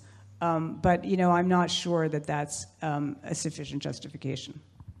emissions. But I'm not sure that that's a sufficient justification.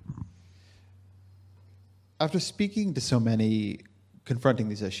 After speaking to so many confronting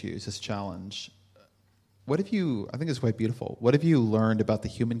these issues, this challenge, what have you, I think it's quite beautiful, what have you learned about the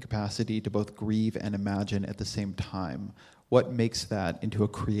human capacity to both grieve and imagine at the same time? What makes that into a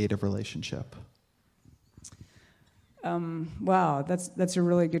creative relationship? Wow, that's a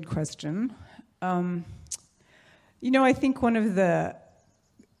really good question. I think one of the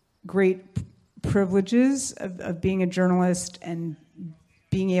great privileges of being a journalist and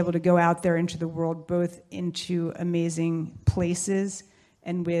being able to go out there into the world, both into amazing places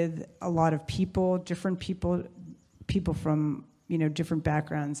and with a lot of different people from different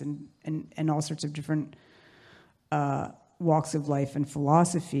backgrounds and all sorts of different walks of life and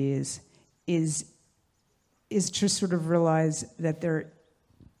philosophies, is to sort of realize that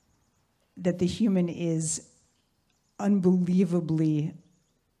the human is unbelievably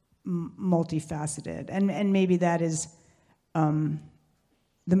multifaceted, and maybe that is the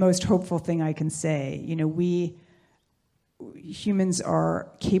most hopeful thing I can say. We humans are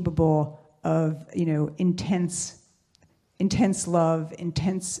capable of intense love,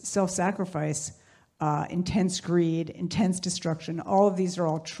 intense self-sacrifice, intense greed, intense destruction. All of these are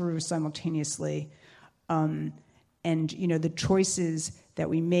all true simultaneously, and the choices that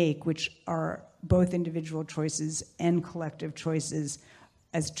we make, which are both individual choices and collective choices,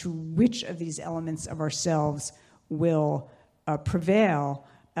 as to which of these elements of ourselves will prevail,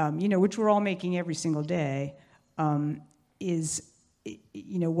 which we're all making every single day, is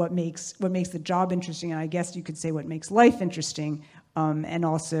what makes the job interesting, and I guess you could say what makes life interesting, and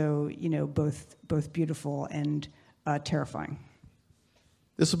also both beautiful and terrifying.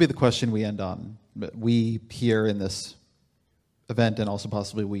 This will be the question we end on. We here in this event, and also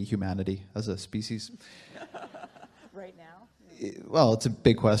possibly we, humanity as a species. Right now? Well, it's a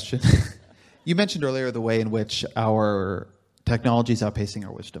big question. You mentioned earlier the way in which our technology is outpacing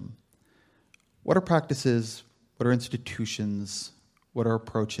our wisdom. What are practices, what are institutions, what are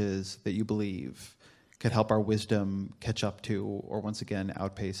approaches that you believe could help our wisdom catch up to, or once again,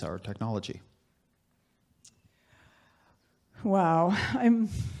 outpace our technology? Wow,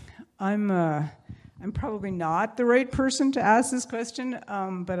 I'm probably not the right person to ask this question,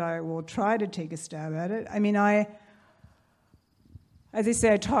 but I will try to take a stab at it. I mean, as I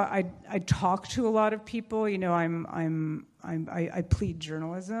say, I talk to a lot of people. I plead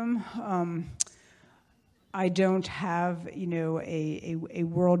journalism. I don't have a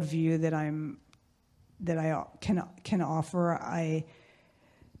worldview that I can offer. I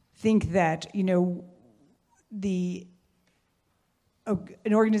think that an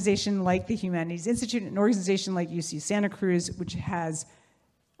organization like the Humanities Institute, an organization like UC Santa Cruz, which has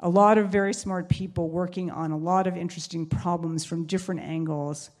a lot of very smart people working on a lot of interesting problems from different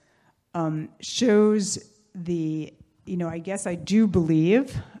angles, shows the, I guess I do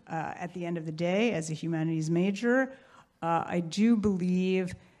believe, at the end of the day, as a humanities major, I do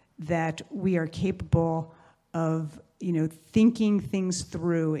believe that we are capable of, thinking things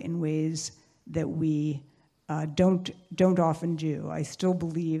through in ways that we don't often do. I still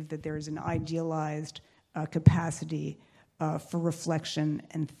believe that there is an idealized capacity for reflection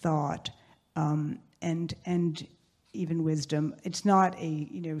and thought, and even wisdom. It's not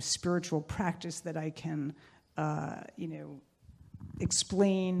a spiritual practice that I can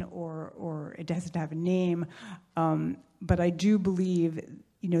explain, or it doesn't have a name. But I do believe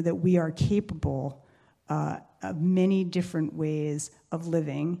that we are capable of many different ways of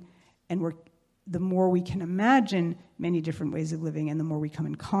living, and the more we can imagine many different ways of living, and the more we come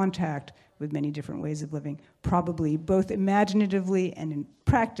in contact with many different ways of living, probably both imaginatively and in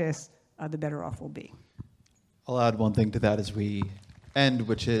practice, the better off we'll be. I'll add one thing to that as we end,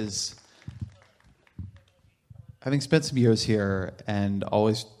 which is, having spent some years here and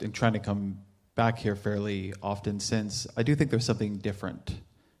always trying to come back here fairly often since, I do think there's something different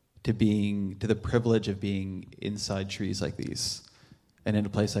to the privilege of being inside trees like these and in a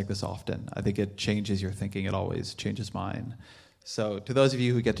place like this often. I think it changes your thinking. It always changes mine. So to those of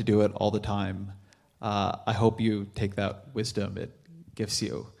you who get to do it all the time, I hope you take that wisdom it gives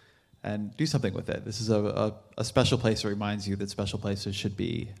you and do something with it. This is a special place that reminds you that special places should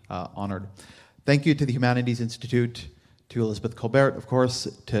be honored. Thank you to the Humanities Institute, to Elizabeth Kolbert, of course,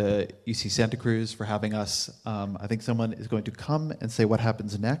 to UC Santa Cruz for having us. I think someone is going to come and say what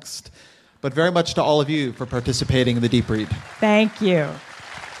happens next. But very much to all of you for participating in the Deep Read. Thank you.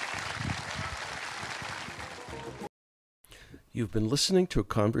 You've been listening to a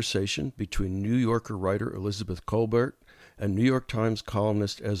conversation between New Yorker writer Elizabeth Kolbert and New York Times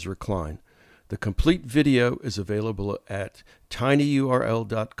columnist Ezra Klein. The complete video is available at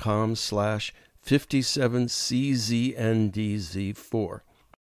tinyurl.com/57CZNDZ4.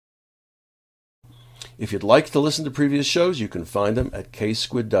 If you'd like to listen to previous shows, you can find them at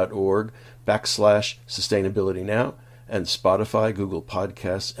ksquid.org/sustainability now and Spotify, Google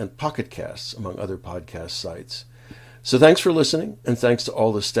Podcasts, and Pocket Casts, among other podcast sites. So thanks for listening, and thanks to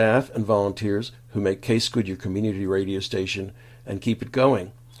all the staff and volunteers who make K-Squid your community radio station and keep it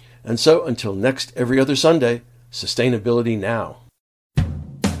going. And so until next every other Sunday, sustainability now.